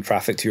driving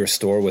traffic to your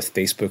store with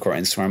Facebook or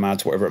Instagram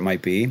ads, whatever it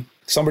might be,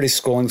 somebody's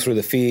scrolling through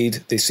the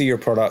feed, they see your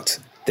product,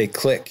 they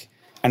click.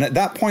 And at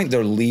that point,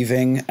 they're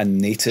leaving a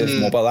native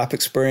mobile app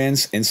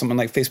experience in something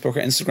like Facebook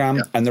or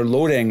Instagram, and they're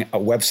loading a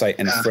website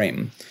in a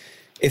frame.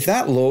 If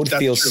that load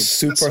feels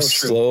super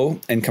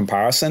slow in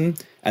comparison,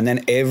 and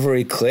then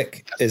every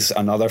click is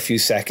another few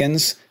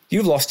seconds,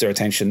 you've lost their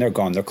attention. They're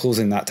gone. They're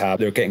closing that tab.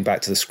 They're getting back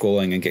to the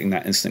scrolling and getting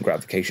that instant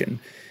gratification.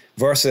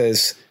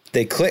 Versus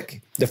they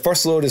click, the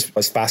first load is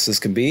as fast as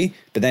can be,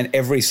 but then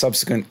every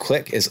subsequent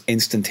click is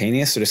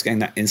instantaneous. They're just getting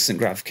that instant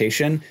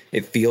gratification.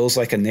 It feels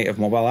like a native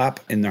mobile app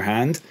in their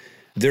hand.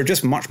 They're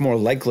just much more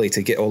likely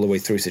to get all the way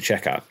through to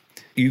checkout.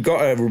 You've got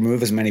to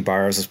remove as many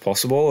barriers as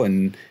possible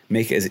and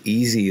make it as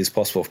easy as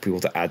possible for people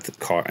to add to the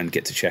cart and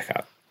get to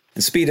checkout.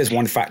 And speed is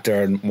one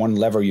factor and one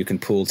lever you can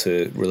pull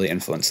to really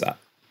influence that.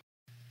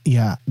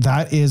 Yeah,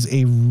 that is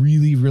a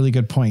really, really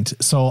good point.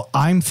 So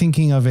I'm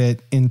thinking of it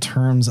in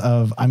terms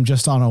of I'm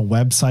just on a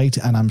website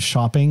and I'm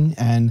shopping,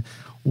 and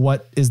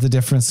what is the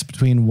difference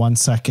between 1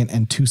 second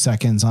and 2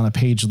 seconds on a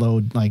page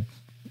load? Like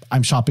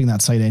I'm shopping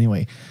that site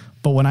anyway.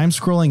 But when I'm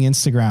scrolling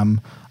Instagram,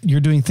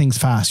 you're doing things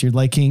fast. You're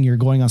liking, you're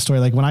going on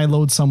story. Like when I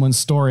load someone's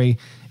story,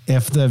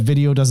 if the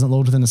video doesn't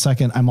load within a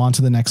second, I'm on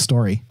to the next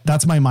story.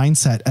 That's my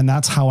mindset. And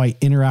that's how I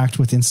interact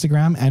with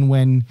Instagram. And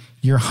when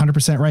you're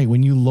 100% right,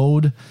 when you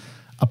load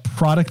a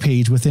product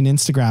page within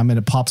Instagram and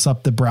it pops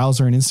up the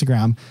browser in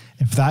Instagram,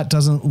 if that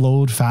doesn't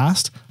load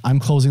fast, I'm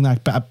closing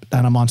that app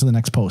and I'm on to the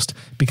next post,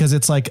 because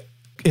it's like,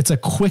 it's a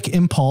quick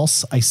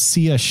impulse. I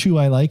see a shoe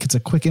I like. It's a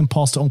quick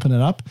impulse to open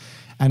it up.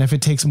 And if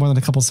it takes more than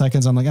a couple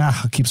seconds, I'm like,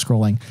 I'll keep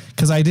scrolling,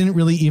 because I didn't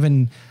really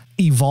even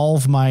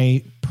evolve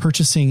my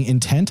purchasing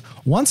intent.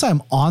 Once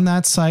I'm on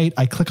that site,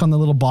 I click on the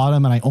little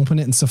bottom and I open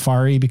it in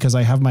Safari because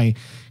I have my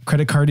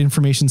credit card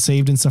information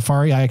saved in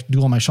Safari. I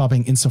do all my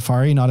shopping in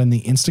Safari, not in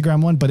the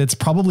Instagram one, but it's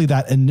probably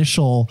that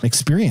initial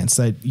experience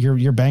that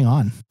you're bang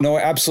on. No,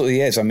 it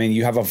absolutely is. I mean,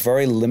 you have a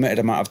very limited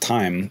amount of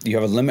time. You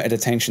have a limited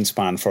attention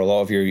span for a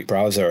lot of your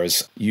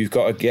browsers. You've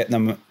got to get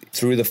them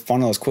through the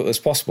funnel as quickly as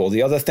possible.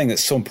 The other thing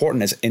that's so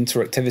important is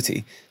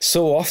interactivity.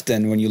 So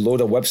often when you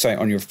load a website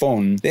on your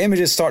phone, the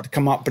images start to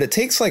come up, but it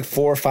takes like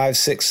 4, 5,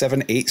 6,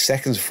 7, 8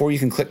 seconds before you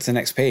can click to the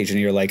next page. And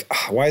you're like,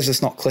 why is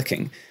this not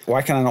clicking?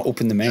 Why can I not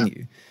open the menu?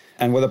 Yeah.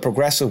 And with a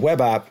progressive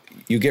web app,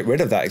 you get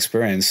rid of that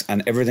experience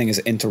and everything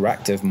is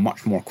interactive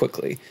much more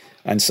quickly.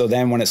 And so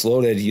then when it's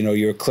loaded,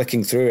 you're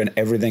clicking through and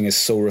everything is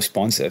so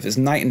responsive. It's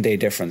night and day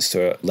difference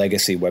to a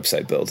legacy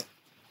website build.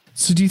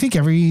 So do you think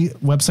every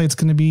website's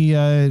going to be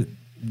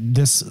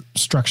this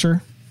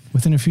structure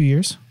within a few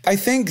years? I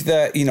think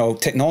that,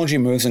 technology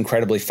moves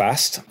incredibly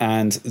fast,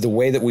 and the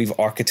way that we've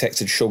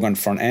architected Shogun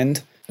front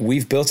end,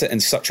 we've built it in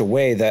such a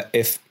way that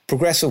if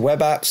progressive web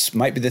apps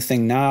might be the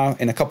thing now,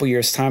 in a couple of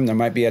years' time, there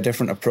might be a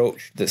different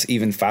approach that's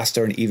even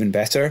faster and even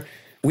better.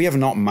 We have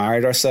not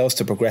married ourselves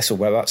to progressive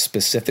web apps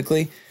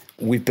specifically.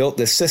 We've built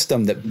this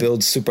system that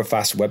builds super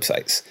fast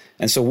websites.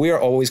 And so we are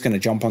always going to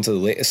jump onto the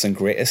latest and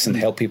greatest and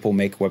help people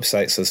make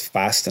websites as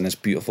fast and as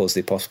beautiful as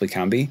they possibly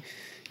can be.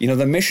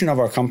 The mission of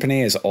our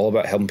company is all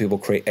about helping people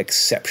create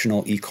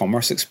exceptional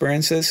e-commerce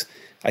experiences.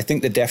 I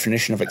think the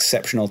definition of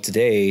exceptional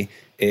today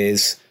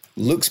is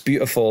looks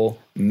beautiful,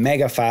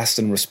 mega fast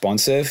and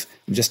responsive,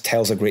 and just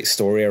tells a great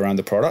story around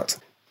the product.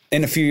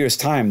 In a few years'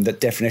 time,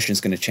 that definition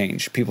is going to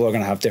change. People are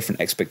going to have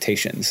different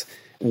expectations.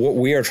 What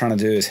we are trying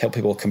to do is help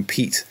people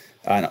compete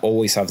and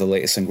always have the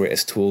latest and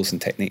greatest tools and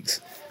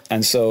techniques.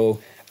 And so,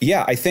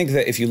 yeah, I think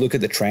that if you look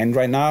at the trend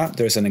right now,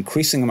 there's an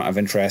increasing amount of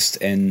interest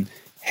in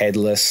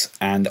headless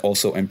and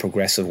also in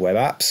progressive web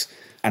apps.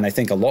 And I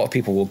think a lot of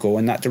people will go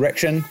in that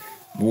direction.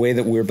 The way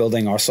that we're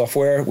building our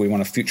software, we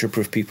want to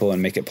future-proof people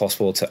and make it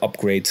possible to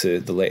upgrade to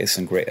the latest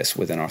and greatest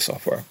within our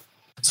software.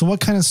 So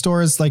what kind of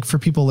stores, like for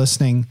people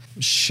listening,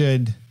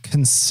 should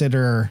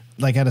consider,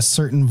 like at a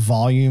certain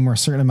volume or a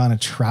certain amount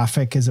of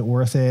traffic, is it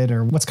worth it?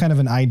 Or what's kind of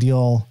an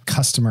ideal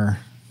customer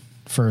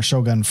for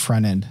Shogun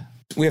front end?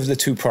 We have the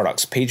two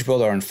products, Page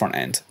Builder and Front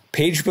End.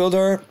 Page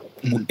Builder,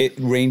 it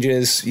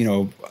ranges,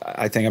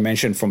 I think I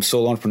mentioned from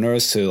solo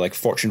entrepreneurs to like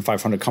Fortune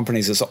 500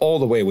 companies. It's all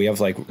the way. We have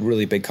like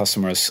really big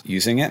customers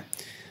using it.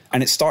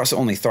 And it starts at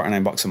only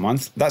 $39 a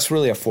month. That's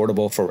really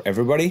affordable for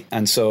everybody.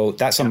 And so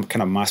that's a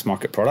kind of mass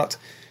market product.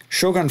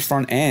 Shogun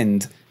front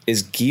end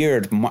is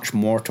geared much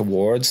more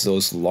towards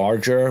those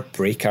larger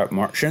breakout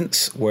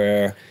merchants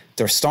where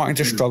they're starting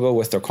to struggle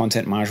with their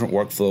content management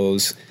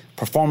workflows.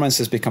 Performance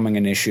is becoming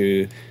an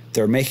issue.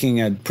 They're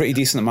making a pretty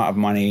decent amount of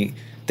money.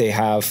 They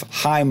have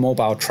high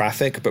mobile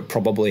traffic, but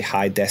probably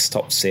high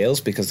desktop sales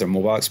because their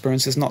mobile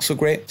experience is not so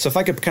great. So if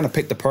I could kind of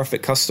pick the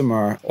perfect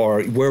customer,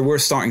 or where we're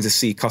starting to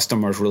see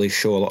customers really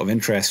show a lot of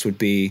interest, would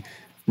be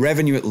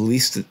revenue at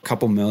least a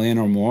couple million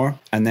or more.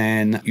 And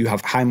then you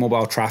have high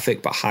mobile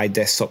traffic, but high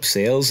desktop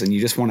sales. And you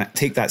just want to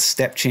take that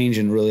step change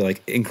and really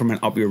like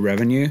increment up your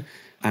revenue.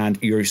 And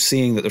you're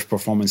seeing that there's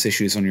performance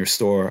issues on your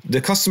store.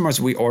 The customers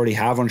we already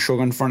have on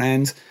Shogun front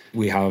end,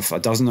 we have a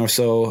dozen or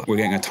so. We're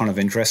getting a ton of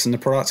interest in the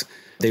product.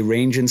 They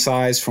range in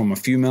size from a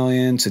few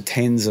million to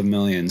tens of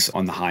millions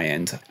on the high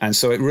end. And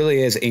so it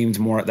really is aimed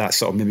more at that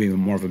sort of maybe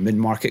more of a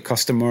mid-market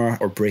customer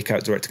or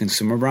breakout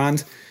direct-to-consumer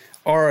brand.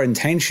 Our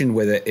intention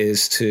with it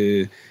is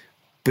to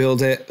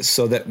build it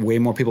so that way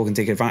more people can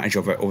take advantage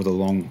of it over the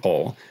long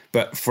haul.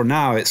 But for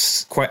now,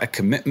 it's quite a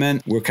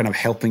commitment. We're kind of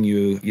helping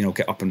you,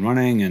 get up and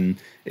running, and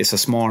it's a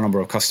smaller number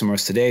of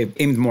customers today,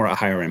 aimed more at a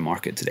higher end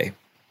market today.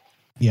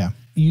 Yeah.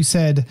 You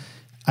said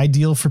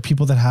ideal for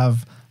people that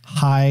have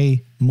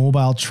high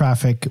mobile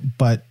traffic,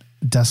 but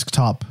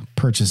desktop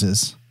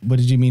purchases. What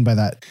did you mean by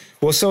that?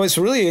 Well, so it's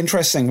really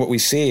interesting. What we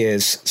see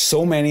is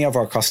so many of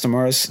our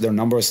customers, their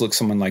numbers look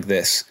something like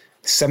this.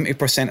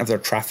 70% of their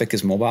traffic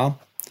is mobile.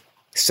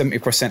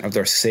 70% of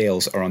their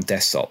sales are on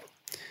desktop.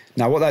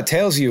 Now, what that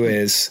tells you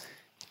is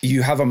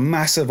you have a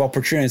massive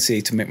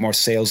opportunity to make more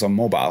sales on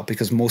mobile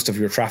because most of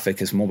your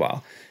traffic is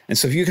mobile. And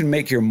so if you can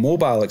make your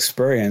mobile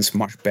experience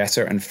much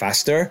better and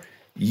faster,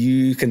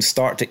 you can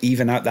start to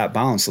even out that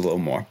balance a little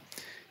more.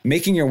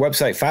 Making your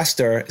website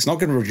faster, it's not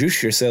going to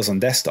reduce your sales on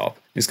desktop.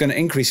 It's going to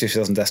increase your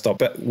sales on desktop,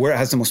 but where it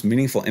has the most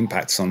meaningful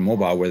impacts on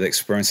mobile, where the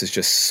experience is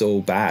just so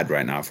bad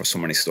right now for so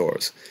many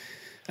stores.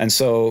 And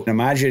so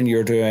imagine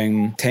you're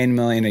doing 10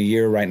 million a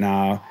year right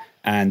now,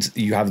 and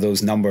you have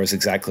those numbers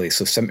exactly.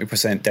 So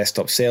 70%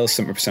 desktop sales,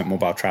 70%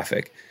 mobile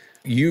traffic.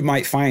 You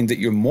might find that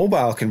your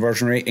mobile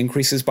conversion rate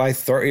increases by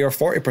 30 or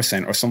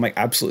 40% or some like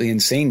absolutely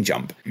insane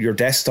jump. Your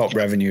desktop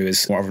revenue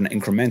is more of an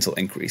incremental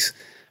increase.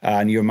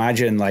 And you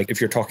imagine like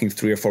if you're talking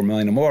 3 or 4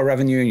 million in mobile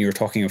revenue and you're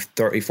talking a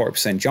 30,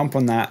 40% jump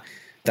on that,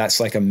 that's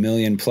like $1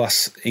 million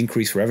plus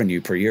increased revenue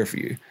per year for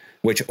you,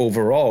 which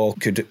overall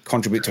could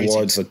contribute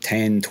towards a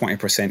 10,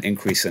 20%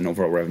 increase in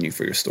overall revenue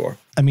for your store.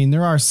 I mean,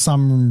 there are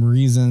some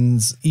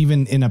reasons,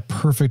 even in a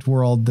perfect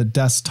world, the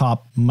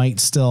desktop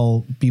might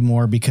still be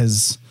more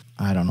because,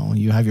 I don't know,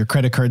 you have your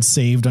credit card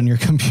saved on your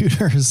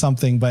computer or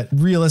something, but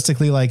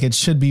realistically, like it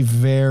should be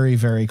very,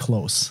 very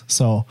close.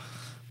 So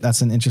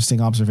that's an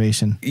interesting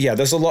observation. Yeah,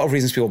 there's a lot of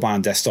reasons people buy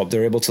on desktop.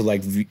 They're able to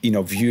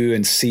view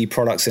and see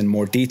products in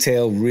more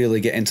detail,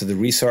 really get into the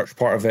research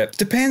part of it.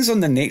 Depends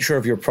on the nature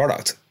of your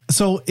product.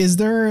 So is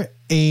there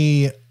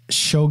a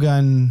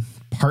Shogun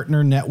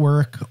partner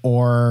network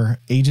or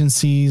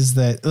agencies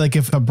that, like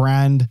if a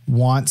brand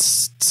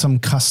wants some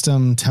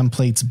custom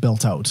templates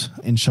built out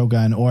in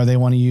Shogun, or they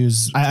want to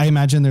use, I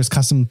imagine there's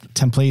custom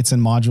templates and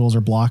modules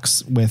or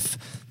blocks with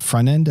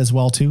front end as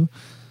well too?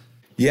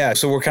 Yeah,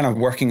 so we're kind of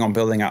working on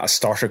building out a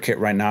starter kit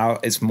right now.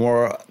 It's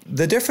more,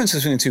 the difference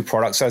between the two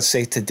products I'd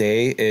say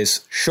today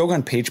is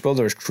Shogun Page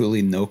Builder is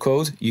truly no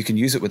code. You can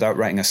use it without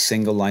writing a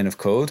single line of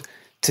code.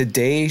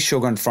 Today,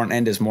 Shogun front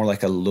end is more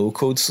like a low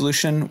code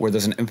solution where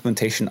there's an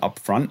implementation up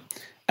front,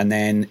 and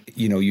then,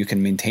 you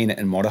can maintain it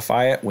and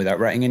modify it without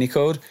writing any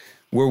code.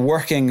 We're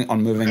working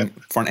on moving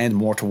front end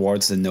more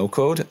towards the no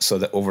code so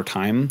that over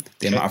time,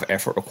 the amount of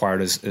effort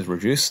required is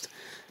reduced.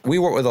 We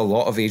work with a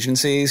lot of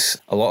agencies.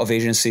 A lot of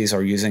agencies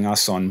are using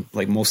us on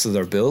like most of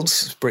their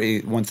builds.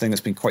 One thing that's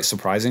been quite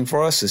surprising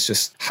for us is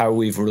just how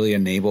we've really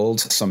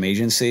enabled some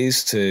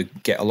agencies to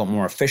get a lot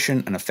more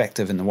efficient and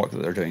effective in the work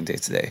that they're doing day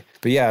to day.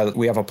 But yeah,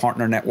 we have a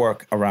partner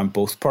network around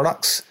both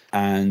products.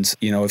 And,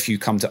 if you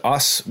come to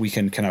us, we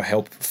can kind of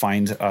help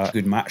find a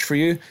good match for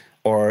you.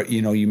 Or,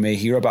 you may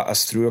hear about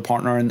us through a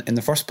partner in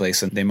the first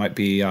place, and they might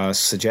be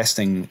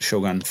suggesting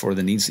Shogun for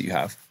the needs that you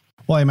have.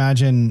 Well, I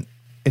imagine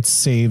it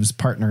saves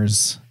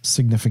partners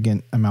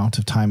significant amount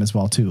of time as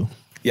well too.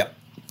 Yeah,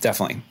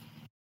 definitely.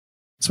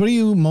 So what are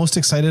you most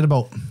excited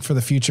about for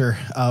the future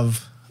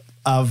of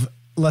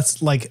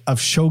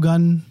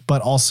Shogun,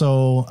 but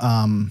also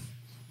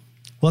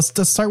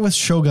let's start with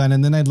Shogun,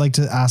 and then I'd like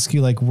to ask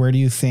you like where do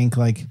you think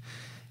like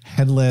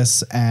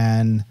headless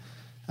and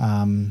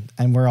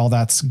where all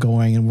that's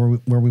going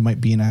and where we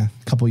might be in a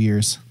couple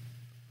years.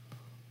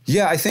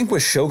 Yeah, I think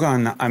with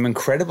Shogun, I'm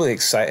incredibly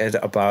excited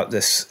about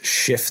this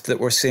shift that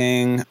we're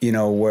seeing,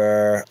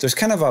 where there's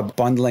kind of a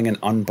bundling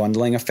and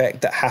unbundling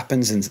effect that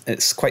happens, and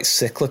it's quite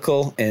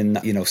cyclical in,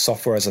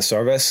 software as a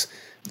service.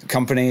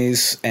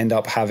 Companies end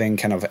up having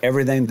kind of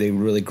everything. They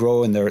really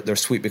grow and their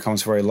suite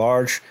becomes very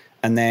large.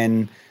 And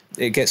then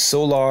It gets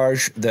so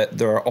large that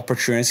there are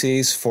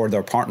opportunities for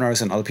their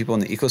partners and other people in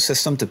the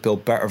ecosystem to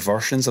build better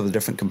versions of the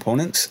different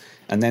components.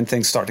 And then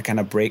things start to kind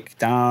of break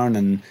down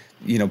and,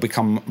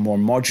 become more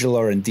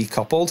modular and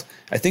decoupled.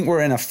 I think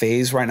we're in a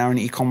phase right now in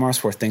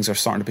e-commerce where things are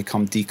starting to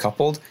become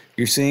decoupled.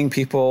 You're seeing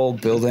people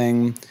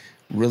building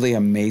really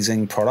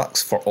amazing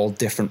products for all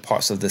different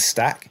parts of the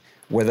stack,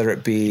 whether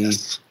it be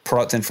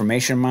product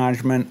information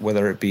management,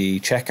 whether it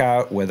be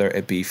checkout, whether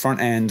it be front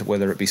end,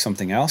 whether it be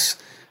something else.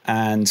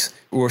 And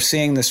we're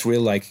seeing this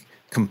real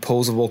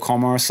composable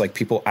commerce, like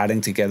people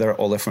adding together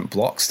all different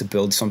blocks to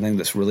build something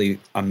that's really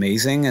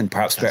amazing and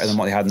perhaps better than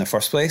what they had in the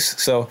first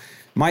place. So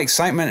my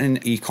excitement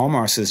in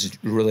e-commerce is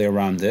really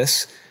around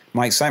this.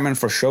 My excitement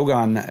for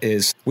Shogun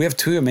is we have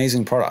 2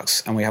 amazing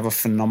products and we have a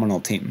phenomenal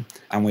team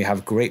and we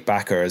have great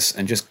backers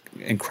and just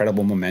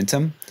incredible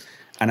momentum.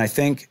 And I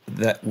think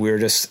that we're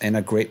just in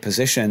a great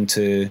position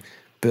to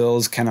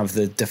build kind of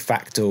the de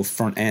facto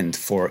front end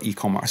for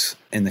e-commerce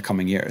in the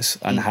coming years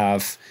and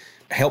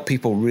help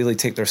people really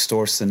take their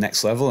stores to the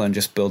next level and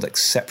just build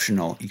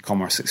exceptional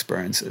e-commerce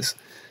experiences.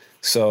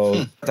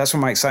 So that's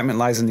where my excitement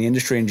lies in the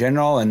industry in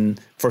general. And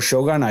for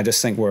Shogun, I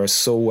just think we're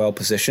so well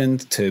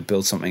positioned to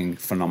build something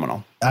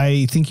phenomenal.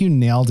 I think you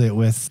nailed it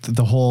with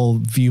the whole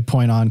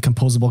viewpoint on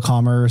composable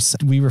commerce.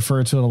 We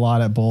refer to it a lot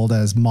at Bold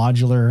as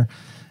modular.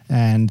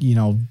 And,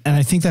 and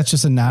I think that's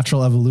just a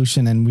natural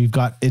evolution. And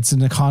it's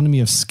an economy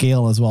of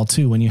scale as well,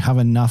 too. When you have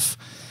enough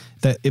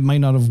that it might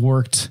not have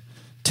worked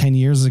 10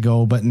 years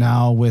ago, but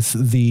now with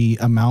the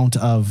amount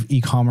of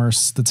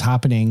e-commerce that's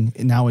happening,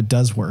 now it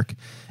does work.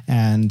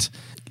 And,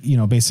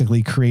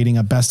 basically creating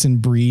a best in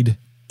breed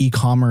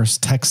e-commerce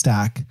tech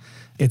stack.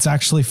 It's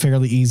actually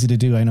fairly easy to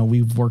do. I know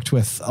we've worked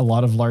with a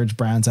lot of large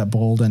brands at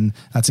Bold, and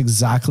that's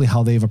exactly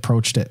how they've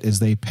approached it. Is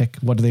they pick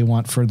what do they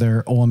want for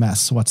their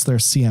OMS, what's their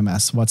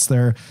CMS, what's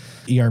their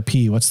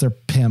ERP, what's their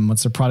PIM,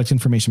 what's their product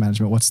information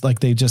management,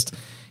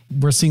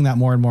 we're seeing that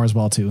more and more as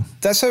well too.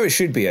 That's how it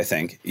should be, I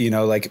think.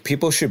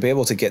 People should be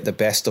able to get the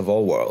best of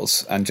all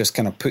worlds and just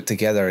kind of put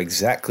together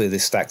exactly the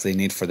stack they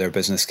need for their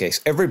business case.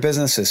 Every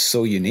business is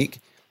so unique.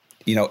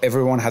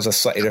 Everyone has a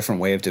slightly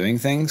different way of doing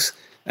things.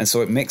 And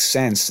so it makes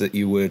sense that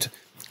you would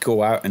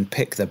go out and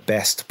pick the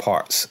best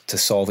parts to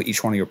solve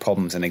each one of your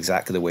problems in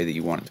exactly the way that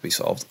you want it to be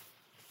solved.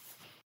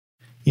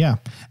 Yeah.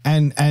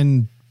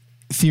 And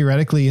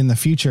theoretically in the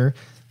future,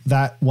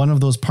 that one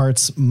of those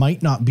parts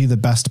might not be the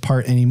best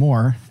part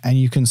anymore. And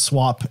you can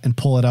swap and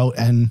pull it out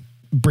and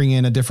bring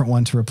in a different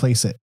one to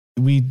replace it.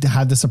 We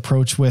had this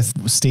approach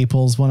with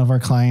Staples, one of our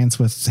clients,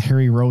 with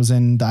Harry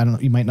Rosen.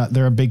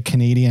 They're a big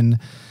Canadian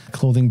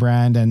clothing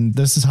brand, and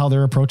this is how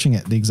they're approaching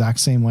it the exact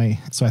same way.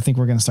 So I think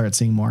we're going to start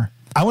seeing more.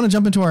 I want to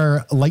jump into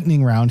our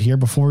lightning round here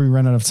before we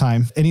run out of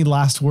time. Any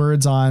last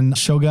words on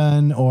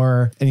Shogun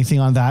or anything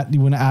on that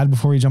you want to add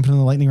before we jump into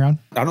the lightning round?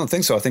 I don't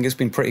think so. I think it's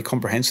been pretty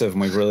comprehensive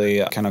and we've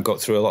really kind of got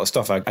through a lot of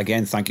stuff.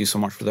 Again, thank you so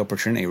much for the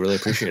opportunity. Really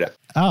appreciate it.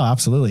 Oh,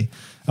 absolutely.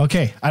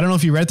 Okay. I don't know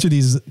if you read through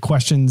these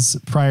questions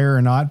prior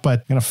or not, but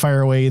I'm going to fire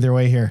away either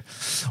way here.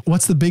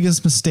 What's the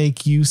biggest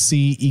mistake you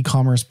see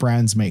e-commerce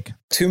brands make?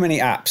 Too many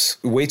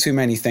apps, way too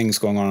many things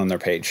going on their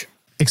page.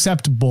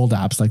 Except Bold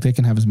apps, they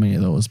can have as many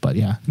of those, but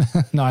yeah.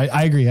 No,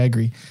 I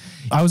agree.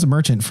 I was a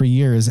merchant for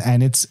years,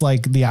 and it's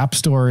like the app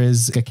store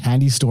is a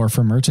candy store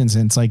for merchants.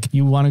 And it's like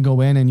you want to go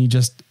in and you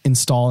just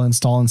install.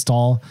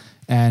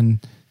 And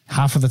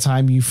half of the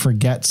time you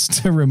forget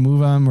to remove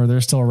them or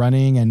they're still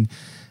running. And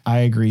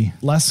I agree.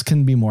 Less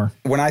can be more.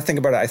 When I think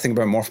about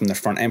it more from the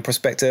front end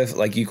perspective.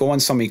 Like you go on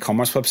some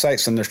e-commerce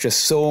websites and there's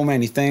just so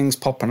many things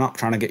popping up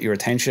trying to get your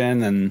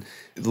attention, and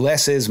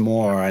less is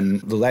more.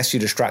 And the less you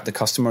distract the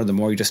customer, the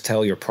more you just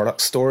tell your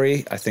product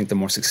story, I think the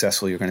more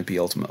successful you're going to be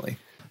ultimately.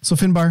 So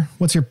Finbar,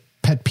 what's your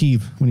pet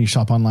peeve when you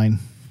shop online?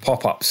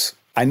 Pop-ups.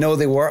 I know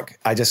they work.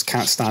 I just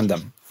can't stand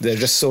them. They're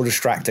just so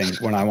distracting.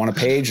 When I'm on a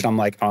page and I'm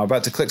like, I'm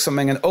about to click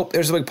something and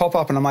there's a big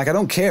pop-up and I'm like, I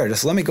don't care.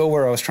 Just let me go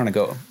where I was trying to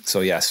go.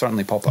 So yeah,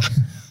 certainly pop-up.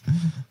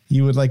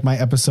 You would like my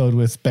episode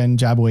with Ben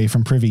Jabaway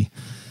from Privy.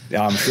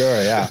 Yeah, I'm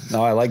sure. Yeah.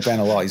 No, I like Ben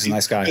a lot. He's a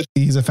nice guy.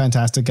 He's a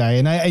fantastic guy.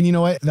 And you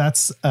know what?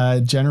 That's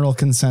general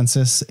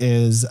consensus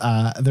is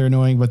they're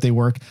annoying, but they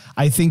work.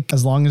 I think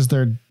as long as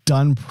they're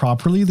done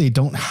properly, they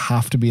don't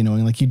have to be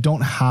annoying. Like you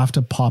don't have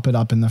to pop it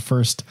up in the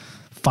first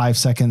 5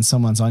 seconds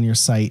someone's on your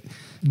site.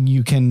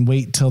 You can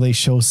wait till they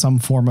show some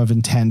form of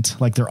intent,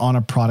 like they're on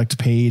a product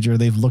page or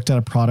they've looked at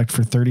a product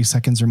for 30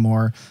 seconds or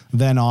more,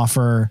 then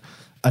offer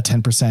a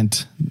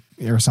 10%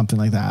 or something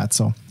like that.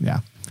 So yeah,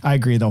 I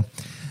agree though.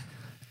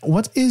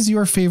 What is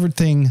your favorite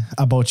thing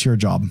about your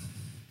job?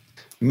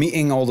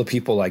 Meeting all the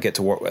people I get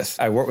to work with.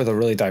 I work with a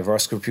really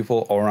diverse group of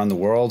people all around the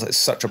world. It's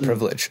such a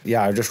privilege.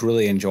 Yeah, I just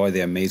really enjoy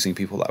the amazing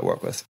people that I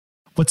work with.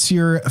 What's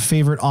your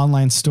favorite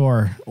online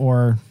store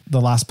or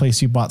the last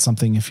place you bought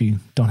something if you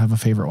don't have a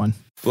favorite one?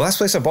 The last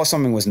place I bought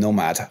something was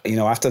Nomad. You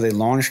know, after they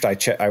launched,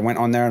 I went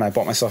on there and I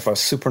bought myself a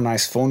super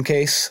nice phone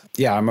case.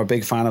 Yeah, I'm a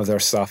big fan of their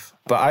stuff.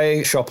 But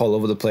I shop all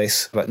over the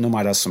place. But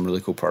Nomad has some really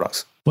cool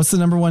products. What's the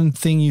number one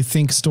thing you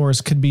think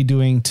stores could be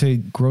doing to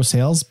grow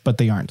sales, but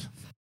they aren't?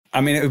 I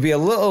mean, it would be a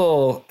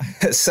little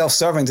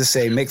self-serving to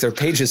say make their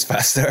pages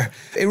faster.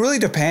 It really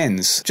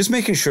depends. Just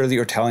making sure that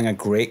you're telling a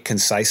great,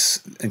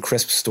 concise and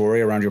crisp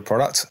story around your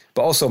product,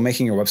 but also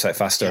making your website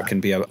faster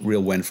can be a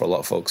real win for a lot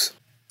of folks.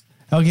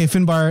 Okay,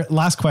 Finbar,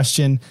 last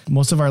question.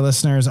 Most of our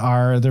listeners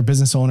they're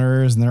business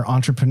owners and they're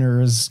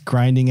entrepreneurs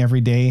grinding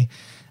every day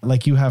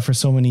like you have for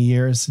so many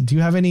years. Do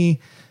you have any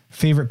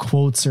favorite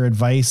quotes or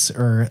advice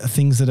or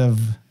things that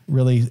have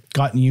really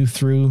gotten you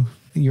through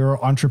your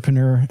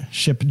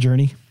entrepreneurship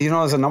journey?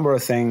 There's a number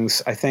of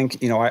things. I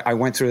think, I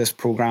went through this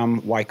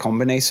program, Y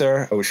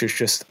Combinator, which is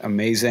just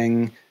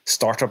amazing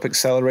startup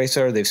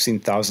accelerator. They've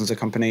seen thousands of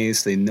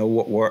companies. They know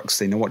what works.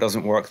 They know what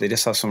doesn't work. They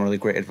just have some really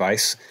great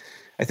advice.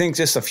 I think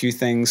just a few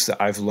things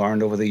that I've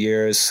learned over the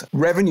years.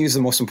 Revenue is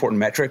the most important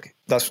metric.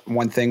 That's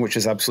one thing which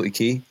is absolutely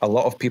key. A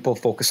lot of people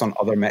focus on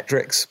other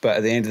metrics, but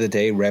at the end of the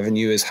day,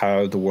 revenue is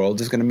how the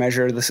world is going to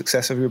measure the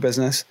success of your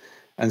business.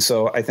 And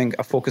so I think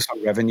a focus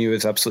on revenue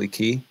is absolutely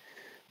key.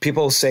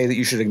 People say that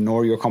you should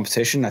ignore your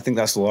competition. I think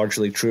that's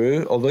largely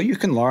true, although you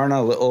can learn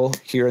a little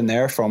here and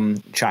there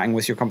from chatting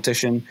with your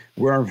competition.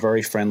 We're on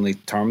very friendly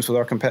terms with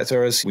our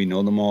competitors. We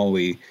know them all.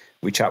 We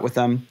chat with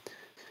them.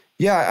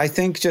 Yeah, I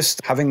think just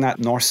having that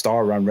North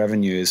Star around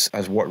revenue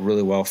has worked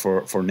really well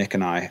for Nick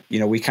and I.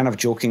 We kind of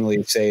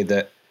jokingly say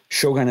that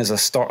Shogun is a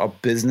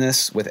startup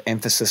business with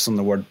emphasis on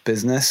the word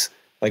business.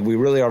 Like we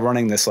really are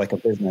running this like a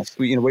business.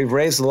 We've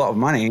raised a lot of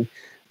money.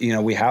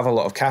 We have a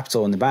lot of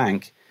capital in the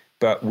bank,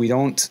 but we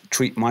don't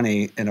treat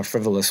money in a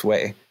frivolous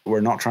way.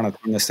 We're not trying to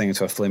turn this thing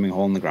into a flaming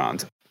hole in the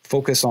ground.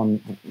 Focus on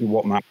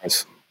what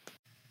matters.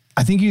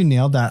 I think you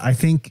nailed that. I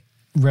think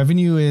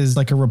revenue is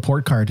like a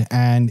report card.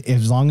 And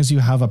as long as you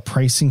have a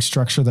pricing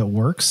structure that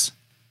works,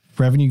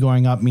 revenue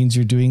going up means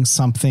you're doing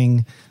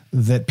something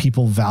that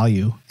people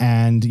value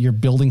and you're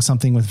building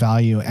something with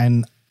value.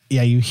 And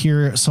yeah, you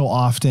hear so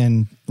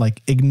often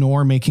like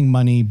ignore making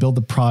money, build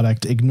the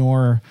product,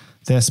 ignore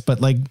this, but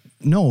like,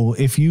 no,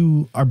 if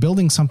you are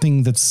building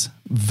something that's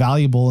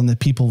valuable and that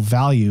people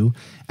value,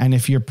 and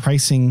if your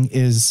pricing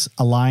is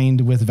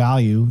aligned with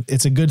value,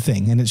 it's a good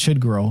thing and it should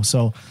grow.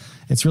 So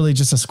it's really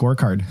just a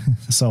scorecard.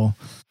 So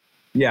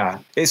yeah,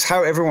 it's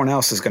how everyone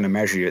else is going to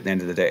measure you at the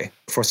end of the day.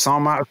 For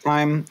some amount of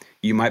time,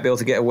 you might be able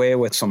to get away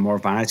with some more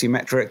vanity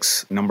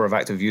metrics, number of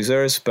active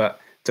users, but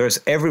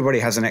everybody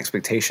has an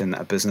expectation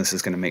that a business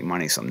is going to make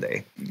money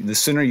someday. The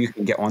sooner you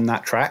can get on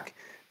that track,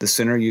 the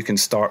sooner you can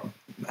start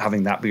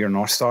having that be your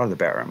North Star, the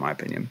better, in my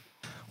opinion.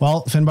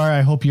 Well, Finbar,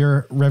 I hope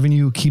your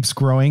revenue keeps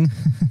growing.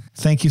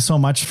 Thank you so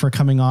much for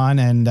coming on,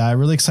 and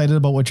really excited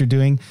about what you're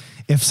doing.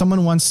 If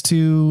someone wants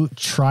to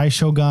try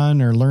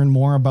Shogun or learn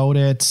more about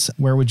it,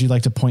 where would you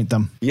like to point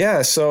them?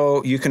 Yeah,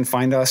 so you can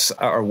find us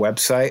at our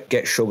website,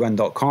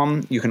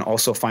 getshogun.com. You can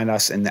also find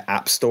us in the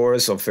app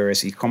stores of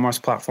various e-commerce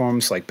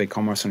platforms like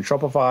BigCommerce and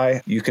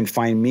Shopify. You can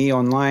find me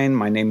online.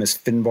 My name is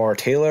Finbar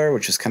Taylor,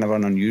 which is kind of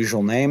an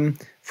unusual name.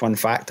 Fun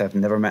fact, I've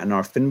never met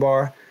another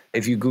Finbar.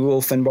 If you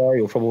Google Finbar,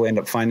 you'll probably end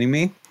up finding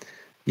me.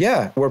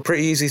 Yeah, we're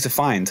pretty easy to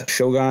find.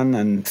 Shogun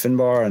and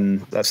Finbar,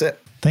 and that's it.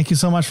 Thank you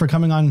so much for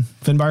coming on,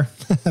 Finbar,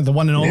 the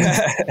one and only.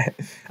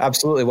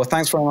 Absolutely. Well,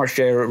 thanks very much,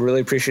 Jay. I really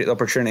appreciate the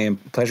opportunity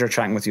and pleasure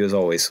chatting with you as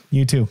always.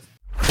 You too.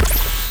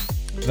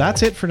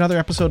 That's it for another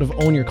episode of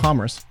Own Your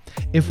Commerce.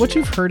 If what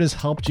you've heard has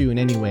helped you in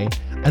any way,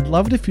 I'd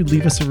love it if you'd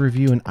leave us a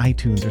review in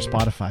iTunes or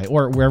Spotify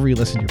or wherever you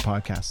listen to your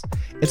podcast.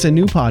 It's a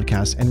new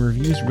podcast and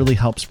reviews really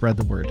help spread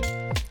the word.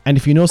 And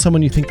if you know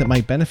someone you think that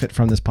might benefit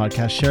from this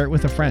podcast, share it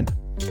with a friend.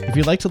 If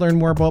you'd like to learn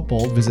more about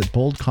Bold, visit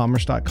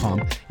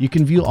boldcommerce.com. You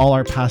can view all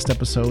our past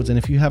episodes, and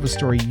if you have a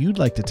story you'd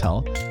like to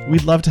tell,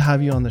 we'd love to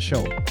have you on the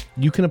show.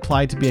 You can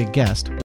apply to be a guest